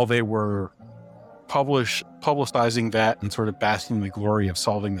while they were publicizing that and sort of basking in the glory of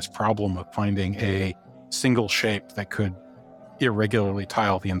solving this problem of finding a single shape that could irregularly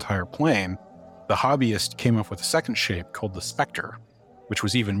tile the entire plane, the hobbyist came up with a second shape called the spectre, which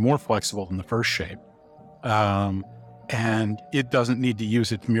was even more flexible than the first shape. And it doesn't need to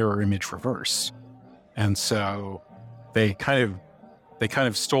use its mirror image reverse. And so they kind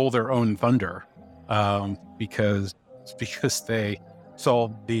of stole their own thunder, because they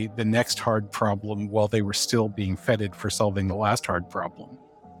solved the next hard problem while they were still being feted for solving the last hard problem.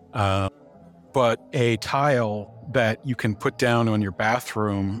 But a tile that you can put down on your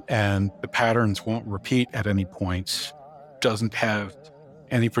bathroom and the patterns won't repeat at any point doesn't have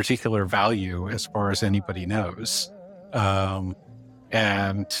any particular value as far as anybody knows.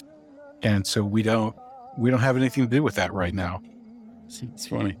 And so we don't have anything to do with that right now. It's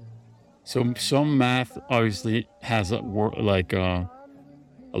funny. So some math obviously has a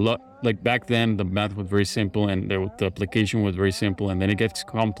lot. like back then the math was very simple and the application was very simple, and then it gets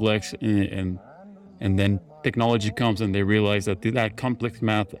complex, and then technology comes and they realize that that complex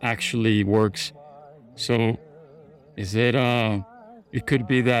math actually works. So is it it could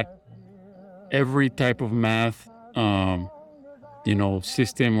be that every type of math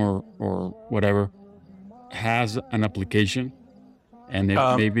system or whatever has an application, and it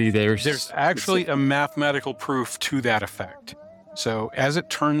Um, maybe there's there's actually a mathematical proof to that effect. So, as it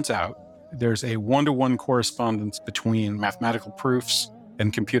turns out, there's a one-to-one correspondence between mathematical proofs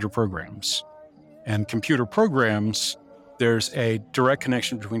and computer programs. And computer programs, there's a direct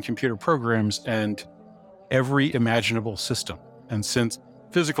connection between computer programs and every imaginable system. And since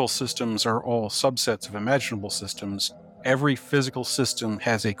physical systems are all subsets of imaginable systems, every physical system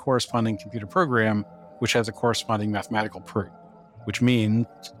has a corresponding computer program, which has a corresponding mathematical proof, which means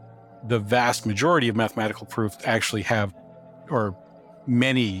the vast majority of mathematical proofs actually have, or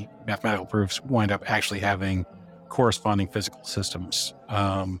many mathematical proofs wind up actually having corresponding physical systems.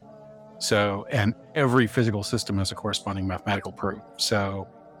 And every physical system has a corresponding mathematical proof. So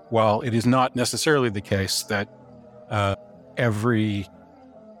while it is not necessarily the case that uh, every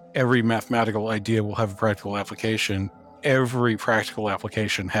mathematical idea will have a practical application, every practical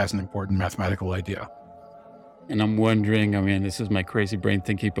application has an important mathematical idea. And I'm wondering, I mean, this is my crazy brain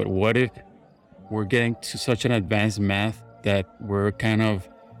thinking, but what if we're getting to such an advanced math that we're kind of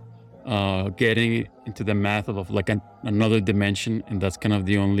getting into the math of like another dimension, and that's kind of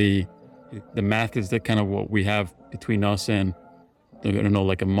the math is the kind of what we have between us and, I don't know,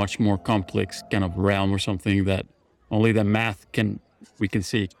 like a much more complex kind of realm or something that only the math we can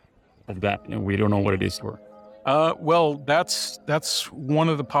see of that, and we don't know what it is for. Well, that's one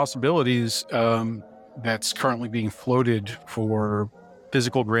of the possibilities that's currently being floated for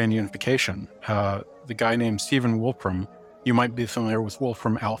physical grand unification. The guy named Stephen Wolfram, you might be familiar with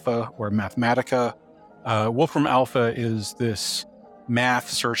Wolfram Alpha or Mathematica. Wolfram Alpha is this math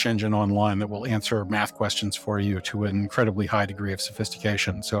search engine online that will answer math questions for you to an incredibly high degree of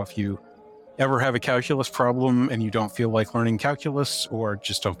sophistication. So if you ever have a calculus problem and you don't feel like learning calculus, or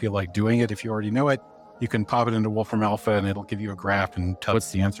just don't feel like doing it if you already know it, you can pop it into Wolfram Alpha and it'll give you a graph and tell you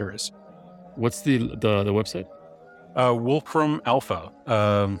what the answer is. What's the website? Wolfram Alpha.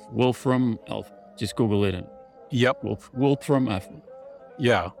 Wolfram Alpha. Just Google it. Yep. Wolfram Alpha.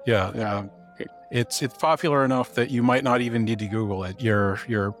 Yeah. Okay. It's popular enough that you might not even need to Google it.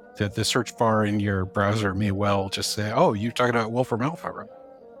 The search bar in your browser may well just say, "Oh, you're talking about Wolfram Alpha, right?"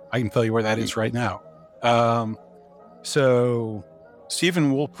 I can tell you where that is right now. So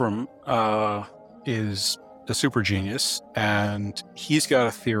Stephen Wolfram is a super genius, and he's got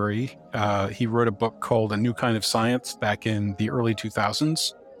a theory. He wrote a book called A New Kind of Science back in the early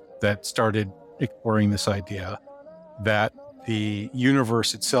 2000s that started exploring this idea that the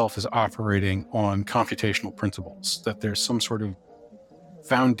universe itself is operating on computational principles, that there's some sort of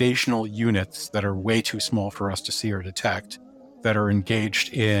foundational units that are way too small for us to see or detect that are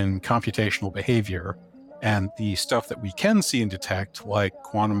engaged in computational behavior. And the stuff that we can see and detect, like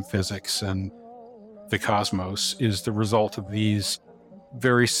quantum physics and the cosmos, is the result of these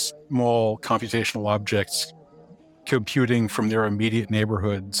very small computational objects computing from their immediate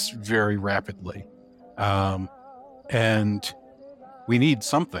neighborhoods very rapidly. And we need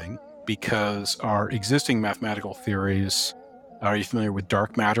something, because our existing mathematical theories, are you familiar with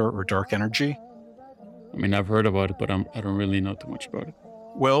dark matter or dark energy? I mean, I've heard about it, but I don't really know too much about it.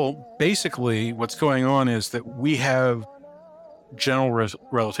 Well, basically what's going on is that we have general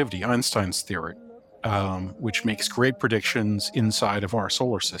relativity, Einstein's theory, which makes great predictions inside of our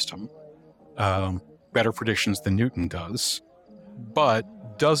solar system, better predictions than Newton does, but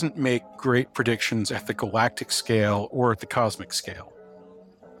doesn't make great predictions at the galactic scale or at the cosmic scale.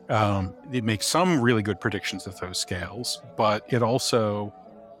 It makes some really good predictions at those scales, but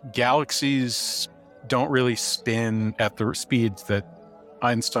galaxies don't really spin at the speeds that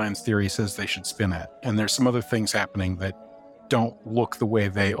Einstein's theory says they should spin at. And there's some other things happening that don't look the way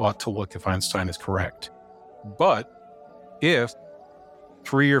they ought to look if Einstein is correct. But if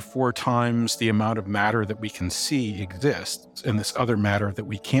 3 or 4 times the amount of matter that we can see exists, and this other matter that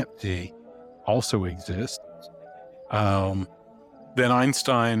we can't see also exists, then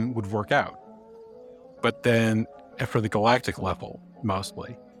Einstein would work out. But then, for the galactic level,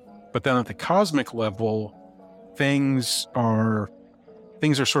 mostly. But then at the cosmic level, things are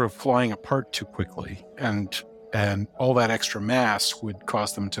sort of flying apart too quickly, and all that extra mass would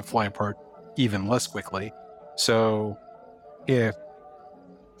cause them to fly apart even less quickly. So if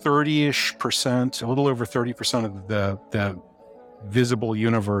 30-ish%, a little over 30% of the visible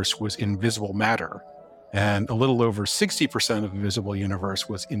universe was invisible matter, and a little over 60% of the visible universe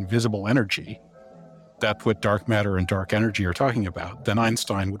was invisible energy, that's what dark matter and dark energy are talking about, then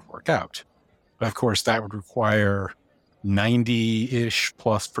Einstein would work out. But of course, that would require 90-ish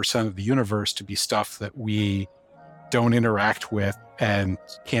plus percent of the universe to be stuff that we don't interact with and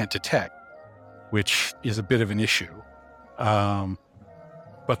can't detect, which is a bit of an issue.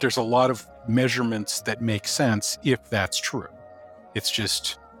 But there's a lot of measurements that make sense if that's true. It's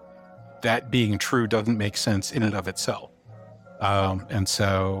just that being true doesn't make sense in and of itself. And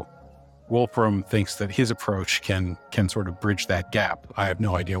so Wolfram thinks that his approach can sort of bridge that gap. I have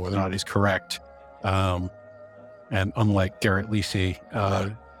no idea whether or not he's correct. And unlike Garrett Lisi,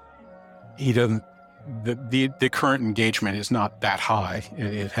 he doesn't. The current engagement is not that high.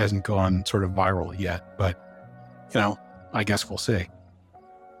 It hasn't gone sort of viral yet, but I guess we'll see.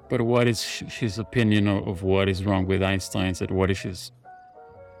 But what is his opinion of what is wrong with Einstein's, and what is his,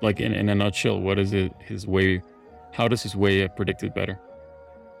 like in a nutshell, what is it, his way, how does his way predict it better?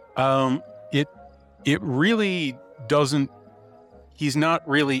 It really doesn't, he's not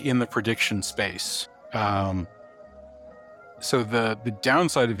really in the prediction space. So the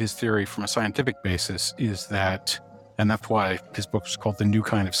downside of his theory from a scientific basis is that, and that's why his book is called The New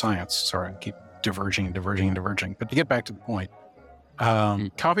Kind of Science. Sorry, I keep diverging. But to get back to the point,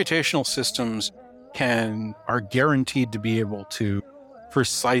 computational systems are guaranteed to be able to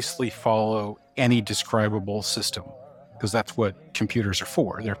precisely follow any describable system, because that's what computers are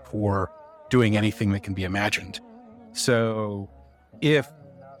for. They're for doing anything that can be imagined. So if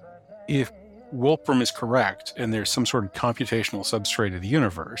Wolfram is correct and there's some sort of computational substrate of the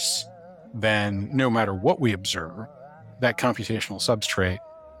universe, then no matter what we observe, that computational substrate,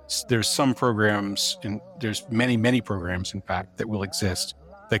 there's some programs, and there's many programs, in fact, that will exist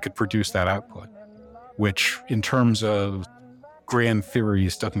that could produce that output, which in terms of grand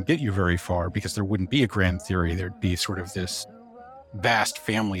theories doesn't get you very far, because there wouldn't be a grand theory. There'd be sort of this vast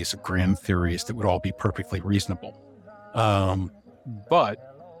families of grand theories that would all be perfectly reasonable. But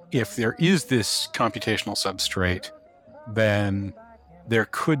if there is this computational substrate, then there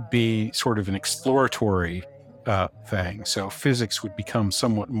could be sort of an exploratory thing. So physics would become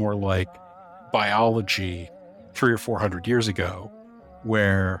somewhat more like biology 300 or 400 years ago,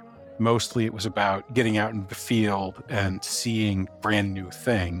 where mostly it was about getting out into the field and seeing brand new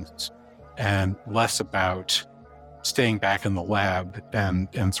things, and less about staying back in the lab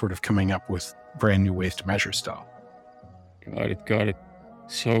and sort of coming up with brand new ways to measure stuff. Got it.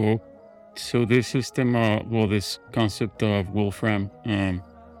 So this system, this concept of Wolfram,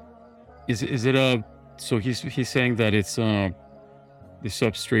 is it so he's saying that it's the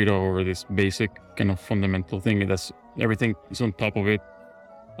substrate, or this basic kind of fundamental thing that's everything is on top of it.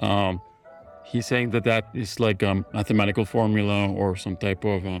 He's saying that is like a mathematical formula or some type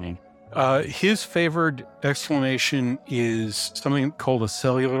of his favored explanation is something called a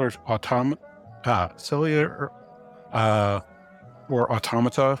cellular or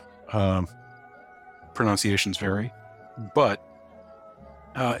automata. Pronunciations vary, but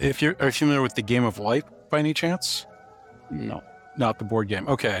are you familiar with the Game of Life by any chance? No, not the board game.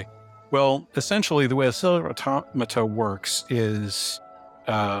 Okay, well, essentially the way a cellular automata works is,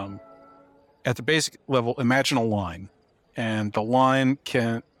 at the basic level, imagine a line, and the line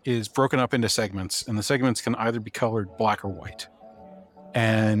is broken up into segments, and the segments can either be colored black or white.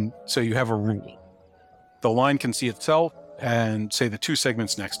 And so you have a rule. The line can see itself and, say, the two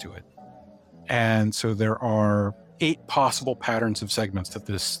segments next to it. And so there are 8 possible patterns of segments that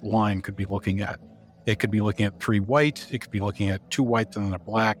this line could be looking at. It could be looking at 3 white. It could be looking at 2 whites and then a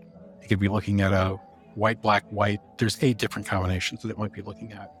black. It could be looking at a white, black, white. There's 8 different combinations that it might be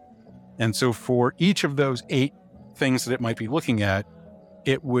looking at. And so for each of those 8 things that it might be looking at,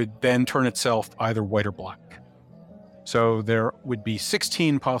 it would then turn itself either white or black. So there would be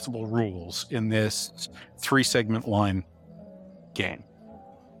 16 possible rules in this 3-segment line game.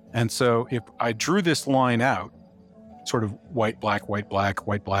 And so if I drew this line out, sort of white, black, white, black,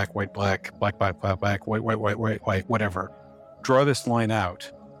 white, black, white, black, black, black, black, black, white, white, white, white, white, whatever, draw this line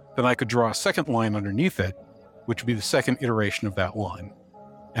out, then I could draw a second line underneath it, which would be the second iteration of that line.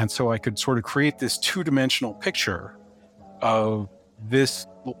 And so I could sort of create this 2-dimensional picture of this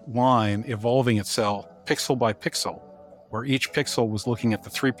line evolving itself pixel by pixel, where each pixel was looking at the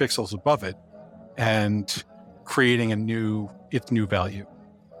 3 pixels above it and creating its new value.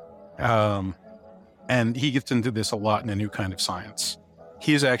 And he gets into this a lot in A New Kind of Science.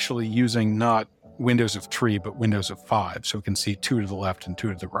 He's actually using not windows of 3, but windows of 5, so he can see 2 to the left and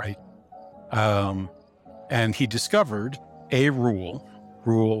 2 to the right. And he discovered a rule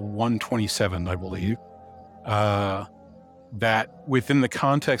 127, I believe, that within the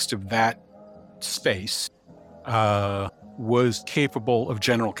context of that space was capable of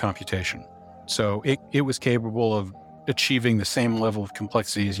general computation. So it was capable of achieving the same level of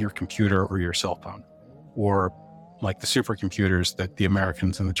complexity as your computer or your cell phone, or like the supercomputers that the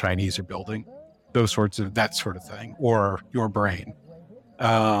Americans and the Chinese are building, that sort of thing, or your brain.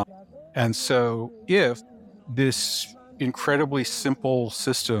 And so if this incredibly simple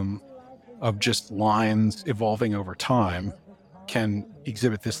system of just lines evolving over time can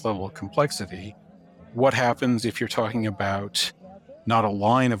exhibit this level of complexity, what happens if you're talking about not a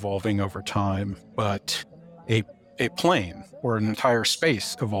line evolving over time, but a plane or an entire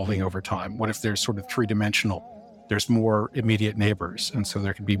space evolving over time? What if there's sort of three-dimensional? There's more immediate neighbors, and so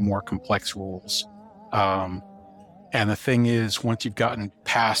there can be more complex rules. And the thing is, once you've gotten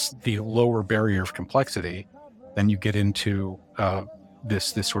past the lower barrier of complexity, then you get into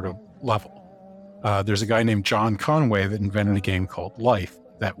this sort of level. There's a guy named John Conway that invented a game called Life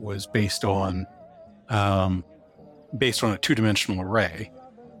that was based on a two-dimensional array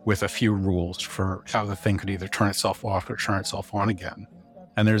with a few rules for how the thing could either turn itself off or turn itself on again.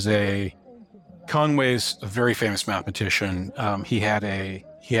 And Conway's a very famous mathematician. He had a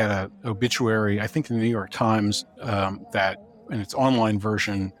obituary, I think in the New York Times, that in its online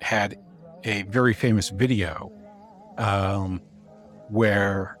version had a very famous video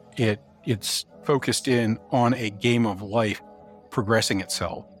where it's focused in on a game of life progressing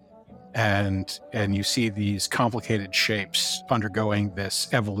itself. And you see these complicated shapes undergoing this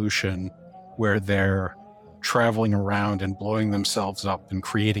evolution where they're traveling around and blowing themselves up and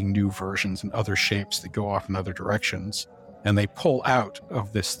creating new versions and other shapes that go off in other directions. And they pull out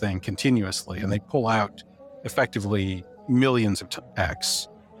of this thing continuously, and they pull out effectively millions of X.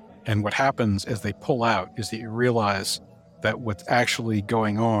 And what happens as they pull out is that you realize that what's actually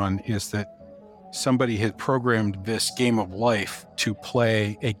going on is that somebody had programmed this game of life to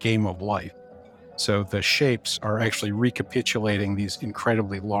play a game of life. So the shapes are actually recapitulating these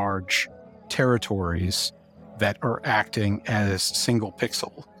incredibly large territories that are acting as single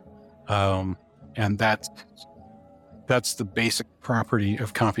pixel. And that's the basic property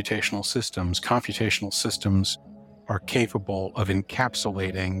of computational systems. Computational systems are capable of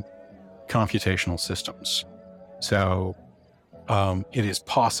encapsulating computational systems. So it is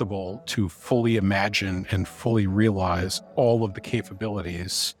possible to fully imagine and fully realize all of the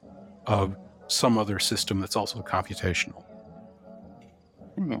capabilities of some other system that's also computational.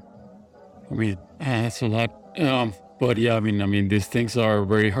 I mean, it's a lot. But yeah, I mean, these things are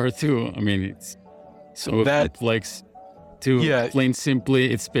very hard to. I mean, it's so complex. To explain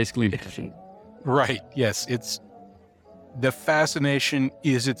simply, it's basically right. Yes, the fascination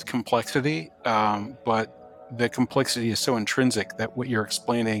is its complexity, but the complexity is so intrinsic that what you're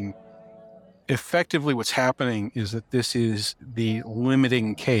explaining, effectively what's happening is that this is the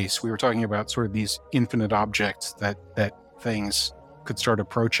limiting case. We were talking about sort of these infinite objects that things could start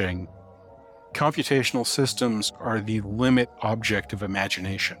approaching. Computational systems are the limit object of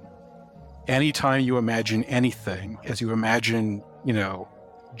imagination. Anytime you imagine anything, as you imagine,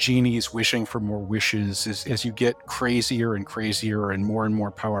 genies wishing for more wishes, as you get crazier and crazier and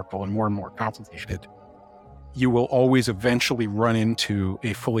more powerful and more complicated, you will always eventually run into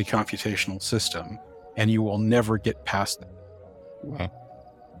a fully computational system, and you will never get past it. Wow.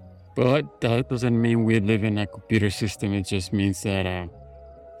 But that doesn't mean we live in a computer system. It just means that...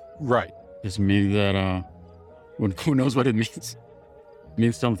 right. It just means that... who knows what it means? It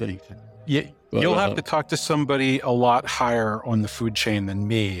means something. Yeah, you'll have to talk to somebody a lot higher on the food chain than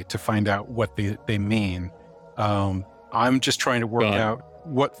me to find out what they mean. I'm just trying to work out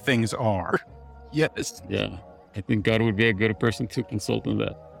what things are. Yes. Yeah. I think God would be a good person to consult on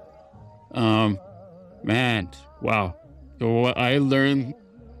that. Man, wow. So what I learned,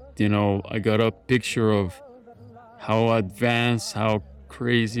 I got a picture of how advanced, how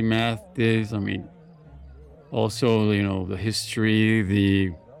crazy math is. I mean, also, the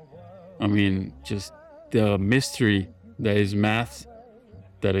history, just the mystery that is math,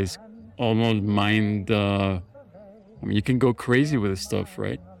 that is almost mind. You can go crazy with this stuff,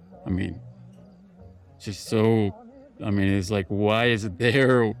 right? Just so, it's like, why is it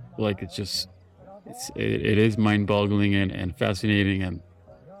there? Like, it is mind-boggling and fascinating. And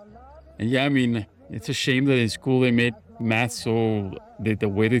yeah, it's a shame that in school they made math so the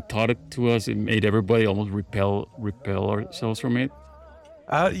way they taught it to us, it made everybody almost repel ourselves from it.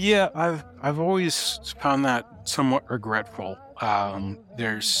 Yeah, I've always found that somewhat regretful.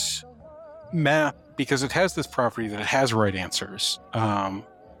 There's math, because it has this property that it has right answers.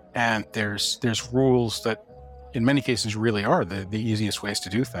 And there's rules that in many cases really are the easiest ways to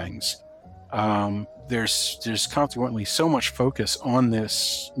do things. There's consequently so much focus on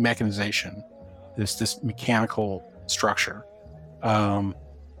this mechanization this mechanical structure, um,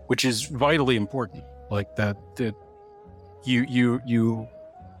 which is vitally important. Like that you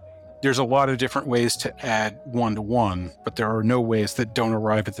there's a lot of different ways to add one to one, but there are no ways that don't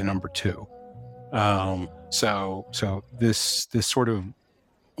arrive at the number two. So this sort of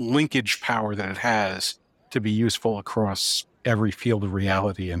linkage power that it has to be useful across every field of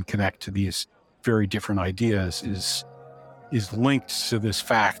reality and connect to these very different ideas is linked to this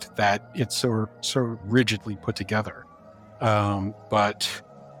fact that it's so rigidly put together. But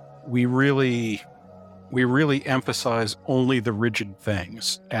we really emphasize only the rigid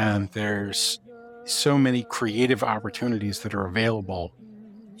things, and there's so many creative opportunities that are available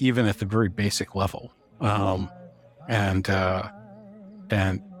even at the very basic level. And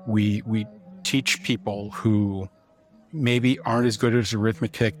we teach people who maybe aren't as good at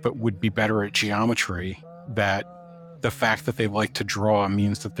arithmetic but would be better at geometry that the fact that they like to draw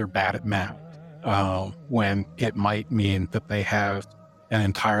means that they're bad at math, when it might mean that they have an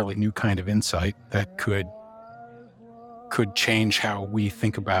entirely new kind of insight that could change how we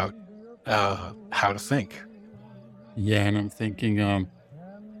think about how to think. Yeah, and I'm thinking it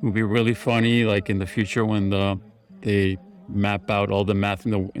would be really funny, like in the future when they map out all the math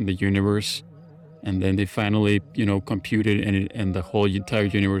in the universe, and then they finally, compute it, and the whole entire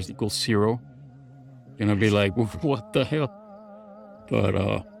universe equals zero. Gonna be like, what the hell? But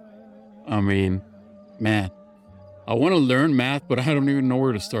I mean, man, I want to learn math, but I don't even know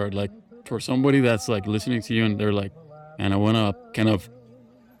where to start. Like for somebody that's like listening to you and they're like, man, I want to kind of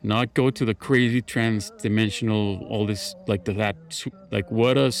not go to the crazy trans-dimensional, all this like like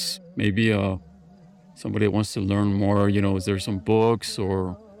what does maybe somebody that wants to learn more, is there some books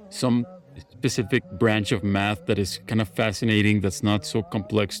or some specific branch of math that is kind of fascinating, that's not so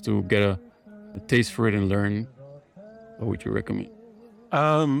complex to get a taste for it and learn? What would you recommend?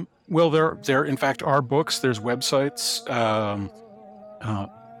 Well, there in fact are books. There's websites. Uh,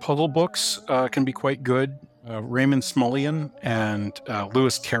 Puzzle books can be quite good. Raymond Smullyan and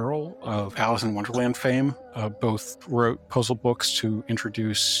Lewis Carroll of Alice in Wonderland fame both wrote puzzle books to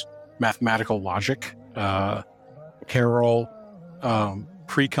introduce mathematical logic. Carroll,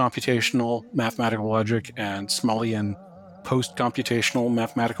 pre-computational mathematical logic, and Smullyan, post-computational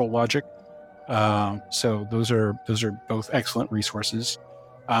mathematical logic. So those are both excellent resources.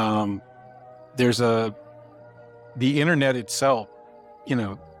 There's the internet itself,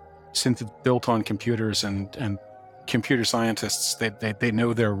 since it's built on computers and computer scientists, they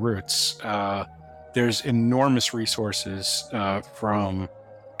know their roots. There's enormous resources from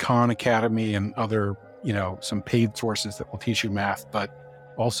Khan Academy and other, some paid sources that will teach you math, but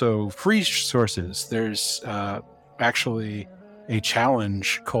also free sources. There's actually a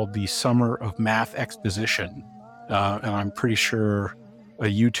challenge called the Summer of Math Exposition. And I'm pretty sure a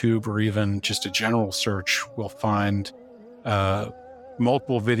YouTube or even just a general search will find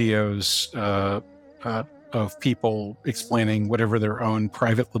multiple videos of people explaining whatever their own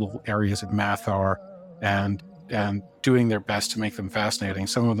private little areas of math are, and doing their best to make them fascinating.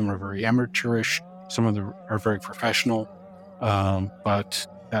 Some of them are very amateurish, some of them are very professional, but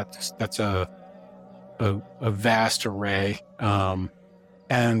that's a vast array.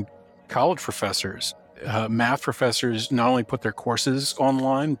 And college professors, math professors not only put their courses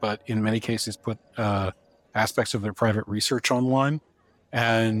online, but in many cases put aspects of their private research online.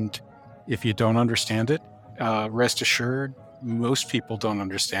 And if you don't understand it, rest assured, most people don't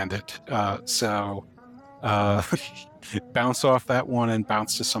understand it. So bounce off that one and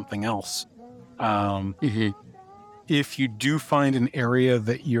bounce to something else. Mhm. If you do find an area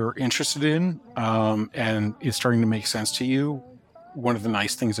that you're interested in and is starting to make sense to you, one of the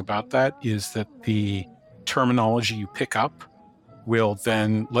nice things about that is that the terminology you pick up will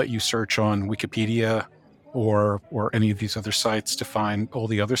then let you search on Wikipedia or any of these other sites to find all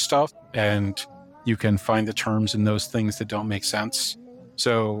the other stuff, and you can find the terms in those things that don't make sense.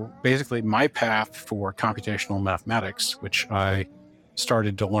 So basically, my path for computational mathematics, which I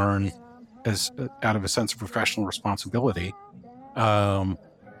started to learn as out of a sense of professional responsibility,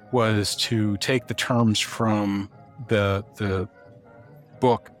 was to take the terms from the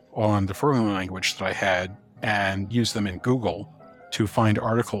book on the programming language that I had and use them in Google to find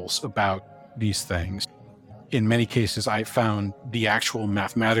articles about these things. In many cases, I found the actual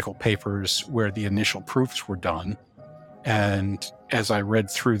mathematical papers where the initial proofs were done. And as I read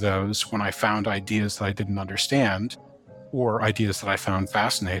through those, when I found ideas that I didn't understand or ideas that I found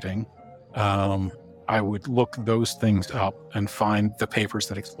fascinating, I would look those things up and find the papers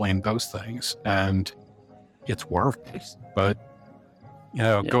that explained those things. And it's work, but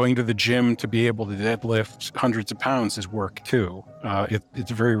Yeah. going to the gym to be able to deadlift hundreds of pounds is work too.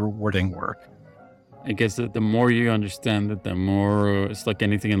 It's very rewarding work. I guess that the more you understand it, the more it's like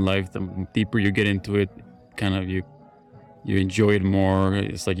anything in life. The deeper you get into it, kind of you enjoy it more.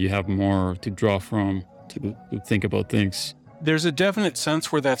 It's like you have more to draw from to think about things. There's a definite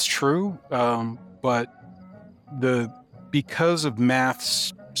sense where that's true, but the because of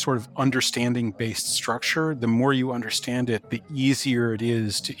math's sort of understanding based structure, the more you understand it, the easier it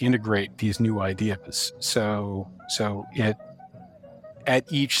is to integrate these new ideas. So it at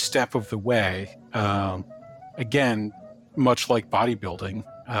each step of the way, again, much like bodybuilding,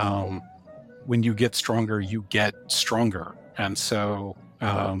 when you get stronger, you get stronger, and so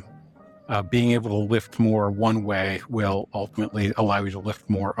being able to lift more one way will ultimately allow you to lift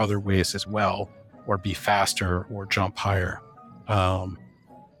more other ways as well, or be faster or jump higher. Um,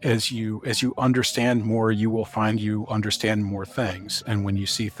 as you understand more, you will find you understand more things, and when you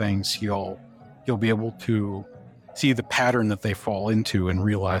see things, you'll be able to see the pattern that they fall into and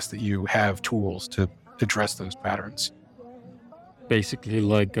realize that you have tools to address those patterns. Basically,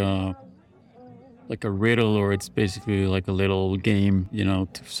 like a riddle, or it's basically like a little game,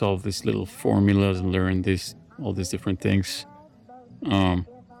 to solve these little formulas and learn this all these different things. Um,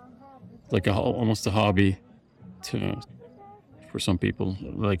 like almost a hobby to for some people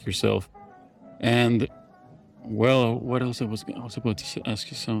like yourself. And well, what else I was about to ask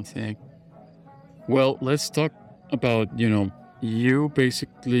you something. Well, let's talk about you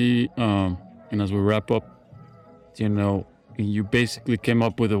basically, and as we wrap up, you know, you basically came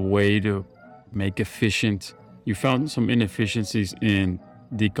up with a way to make efficient. You found some inefficiencies in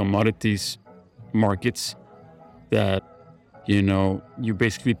the commodities markets that you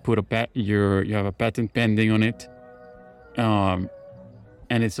basically put you have a patent pending on it, um,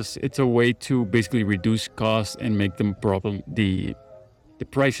 and it's a way to basically reduce costs and make them problem the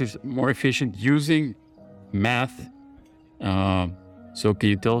prices more efficient using math. So can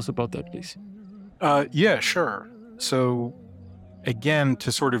you tell us about that, please? Yeah, sure. So again,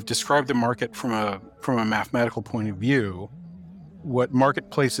 to sort of describe the market from a mathematical point of view, what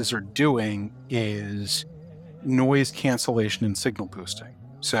marketplaces are doing is noise cancellation and signal boosting.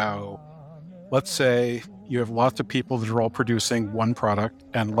 So let's say you have lots of people that are all producing one product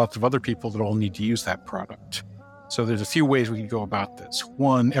and lots of other people that all need to use that product. So there's a few ways we could go about this.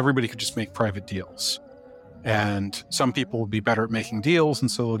 One, everybody could just make private deals. And some people will be better at making deals, and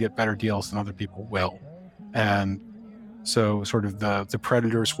so they'll get better deals than other people will. And so sort of the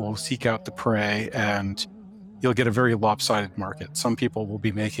predators will seek out the prey, and you'll get a very lopsided market. Some people will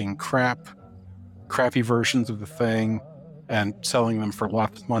be making crappy versions of the thing and selling them for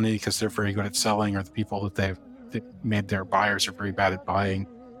lots of money because they're very good at selling, or the people that they've made their buyers are very bad at buying.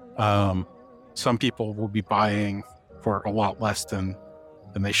 Some people will be buying for a lot less than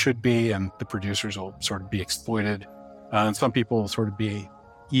they should be, and the producers will sort of be exploited. And some people will sort of be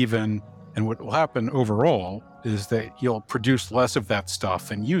even. And what will happen overall is that you'll produce less of that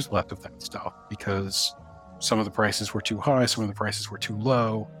stuff and use less of that stuff because some of the prices were too high, some of the prices were too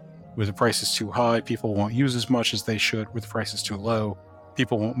low. With the prices too high, people won't use as much as they should. With the prices too low,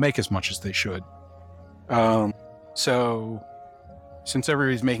 people won't make as much as they should. So since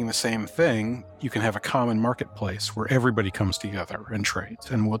everybody's making the same thing, you can have a common marketplace where everybody comes together and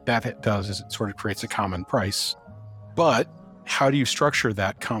trades. And what that does is it sort of creates a common price. But how do you structure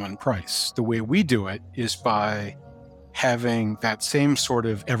that common price? The way we do it is by having that same sort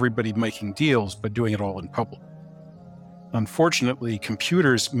of everybody making deals, but doing it all in public. Unfortunately,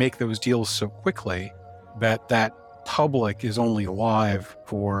 computers make those deals so quickly that public is only alive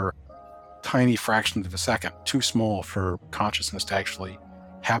for tiny fractions of a second, too small for consciousness to actually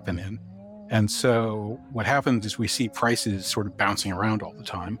happen in. And so what happens is we see prices sort of bouncing around all the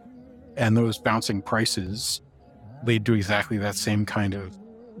time. And those bouncing prices lead to exactly that same kind of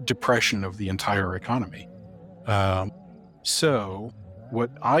depression of the entire economy. So what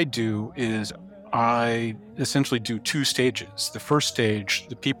I do is I essentially do two stages. The first stage,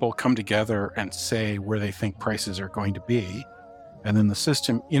 the people come together and say where they think prices are going to be. And then the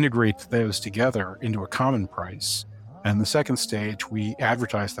system integrates those together into a common price. And the second stage, we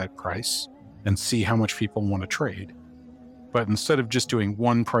advertise that price and see how much people want to trade. But instead of just doing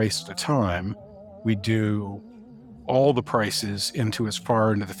one price at a time, we do all the prices into as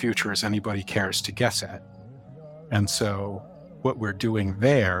far into the future as anybody cares to guess at. And so what we're doing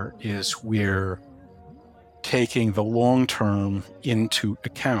there is we're taking the long term into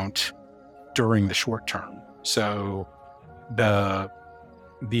account during the short term. So the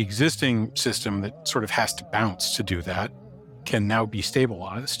existing system that sort of has to bounce to do that can now be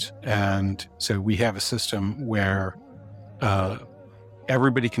stabilized. And so we have a system where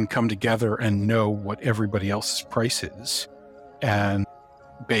everybody can come together and know what everybody else's price is. And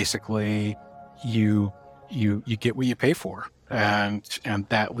basically you get what you pay for, and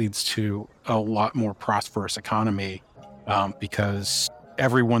that leads to a lot more prosperous economy, because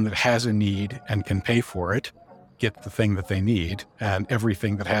everyone that has a need and can pay for it get the thing that they need, and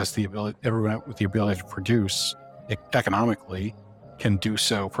everything that has the ability, everyone with the ability to produce economically can do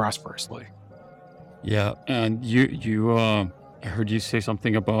so prosperously. Yeah, and I heard you say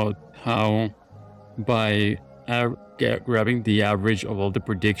something about how by grabbing the average of all the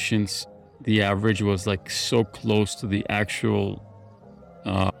predictions, the average was like so close to the actual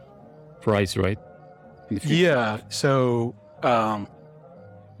uh, price, right? In the future. Yeah. So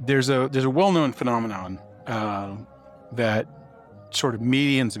there's a well-known phenomenon that sort of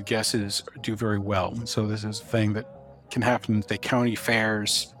medians of guesses do very well. So this is a thing that can happen at the county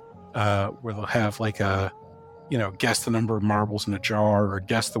fairs, where they'll have like a, guess the number of marbles in a jar, or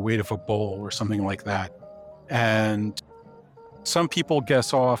guess the weight of a bowl, or something like that. And some people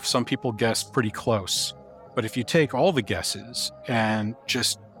guess off, some people guess pretty close. But if you take all the guesses and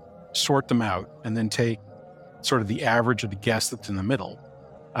just sort them out, and then take sort of the average of the guess that's in the middle,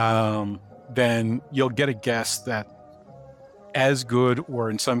 then you'll get a guess that as good, or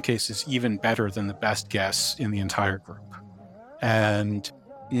in some cases even better than the best guess in the entire group. And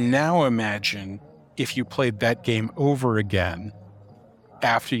now imagine if you played that game over again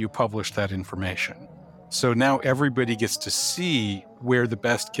after you published that information. So now everybody gets to see where the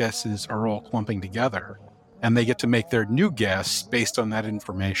best guesses are all clumping together, and they get to make their new guess based on that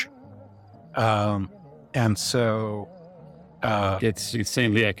information. And so It's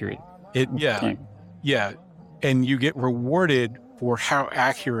insanely accurate. yeah, yeah. And you get rewarded for how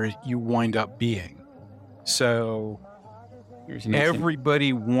accurate you wind up being. So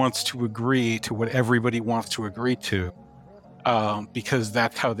everybody wants to agree to what everybody wants to agree to, because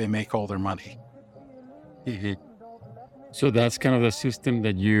that's how they make all their money. Mhm. So that's kind of the system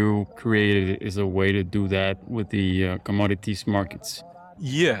that you created is a way to do that with the commodities markets.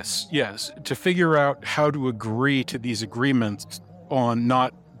 Yes, yes. To figure out how to agree to these agreements on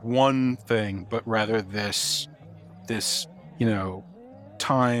not one thing, but rather this,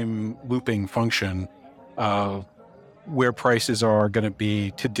 time looping function of where prices are going to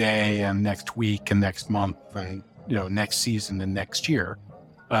be today and next week and next month and, next season and next year.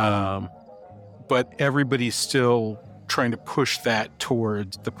 But everybody's still trying to push that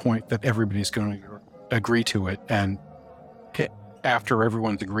towards the point that everybody's going to agree to it. And after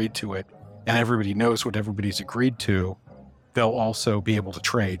everyone's agreed to it and everybody knows what everybody's agreed to, they'll also be able to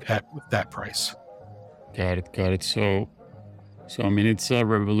trade at that price. Got it. Got it. So I mean, it's a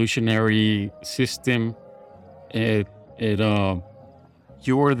revolutionary system. It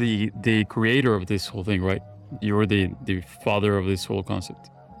you're the creator of this whole thing, right? You're the father of this whole concept.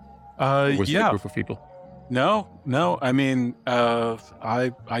 Or was it a Yeah. group of people? No. I mean,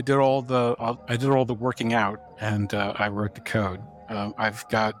 I did all the working out, and I wrote the code.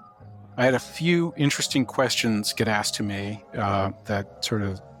 I had a few interesting questions get asked to me that sort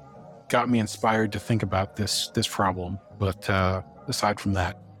of got me inspired to think about this problem. But aside from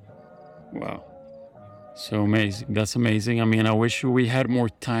that, Wow. So amazing. That's amazing. I mean, I wish we had more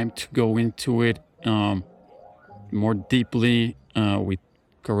time to go into it more deeply. We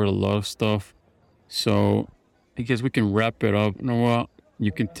covered a lot of stuff. So I guess we can wrap it up. Noah,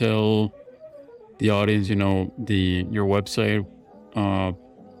 you can tell the audience, your website,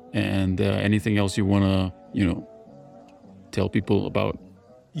 and anything else you want to, tell people about.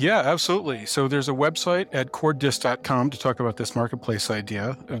 yeah, absolutely. So there's a website at coredis.com to talk about this marketplace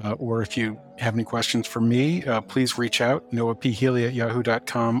idea. Or if you have any questions for me, please reach out,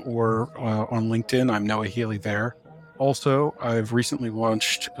 noahphealy@yahoo.com, or on LinkedIn. I'm Noah Healy there. Also, I've recently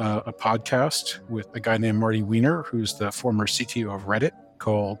launched a podcast with a guy named Marty Wiener, who's the former CTO of Reddit,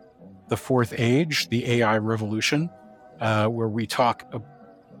 called The Fourth Age, the AI Revolution, where we talk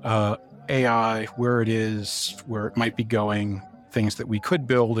AI, where it is, where it might be going, things that we could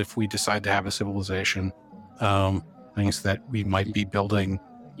build if we decide to have a civilization, things that we might be building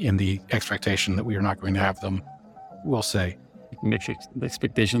in the expectation that we are not going to have them. We'll say. The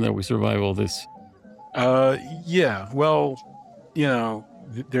expectation that we survive all this. Yeah. Well,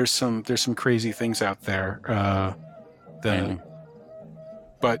 there's some crazy things out there.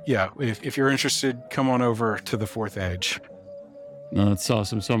 But yeah, if you're interested, come on over to the Fourth Age. No, that's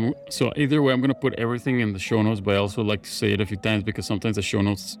awesome. So either way, I'm gonna put everything in the show notes, but I also like to say it a few times because sometimes the show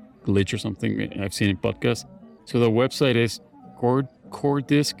notes glitch or something I've seen in podcasts. So the website is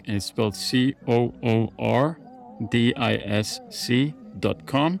Coordisc, and it's spelled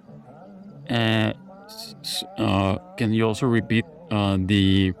COORDISC.com. And can you also repeat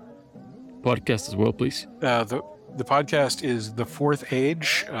the podcast as well, please? The podcast is The Fourth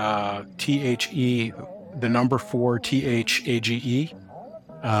Age, THE, the number four, THAGE,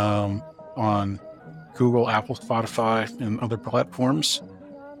 on Google, Apple, Spotify, and other platforms.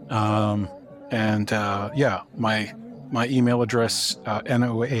 Yeah, my email address,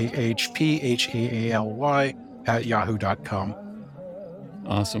 noahphaally at yahoo.com.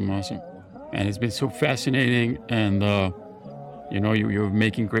 Awesome, awesome. And it's been so fascinating. And you're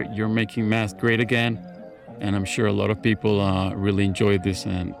making math great again. And I'm sure a lot of people really enjoyed this.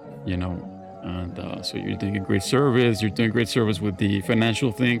 And you know, and so you're doing a great service. You're doing great service with the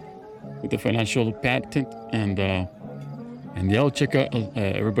financial thing, with the financial patent. And yeah, I'll check out.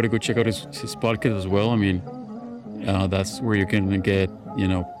 Everybody go check out his podcast as well. I mean, that's where you can get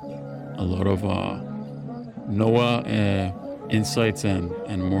a lot of Noah insights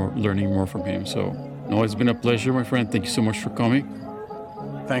and more learning more from him. So Noah, it's been a pleasure, my friend. Thank you so much for coming.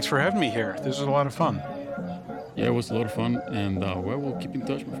 Thanks for having me here. This was a lot of fun. Yeah, it was a lot of fun, and well, we'll keep in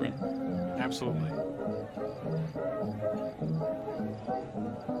touch, my friend. Absolutely.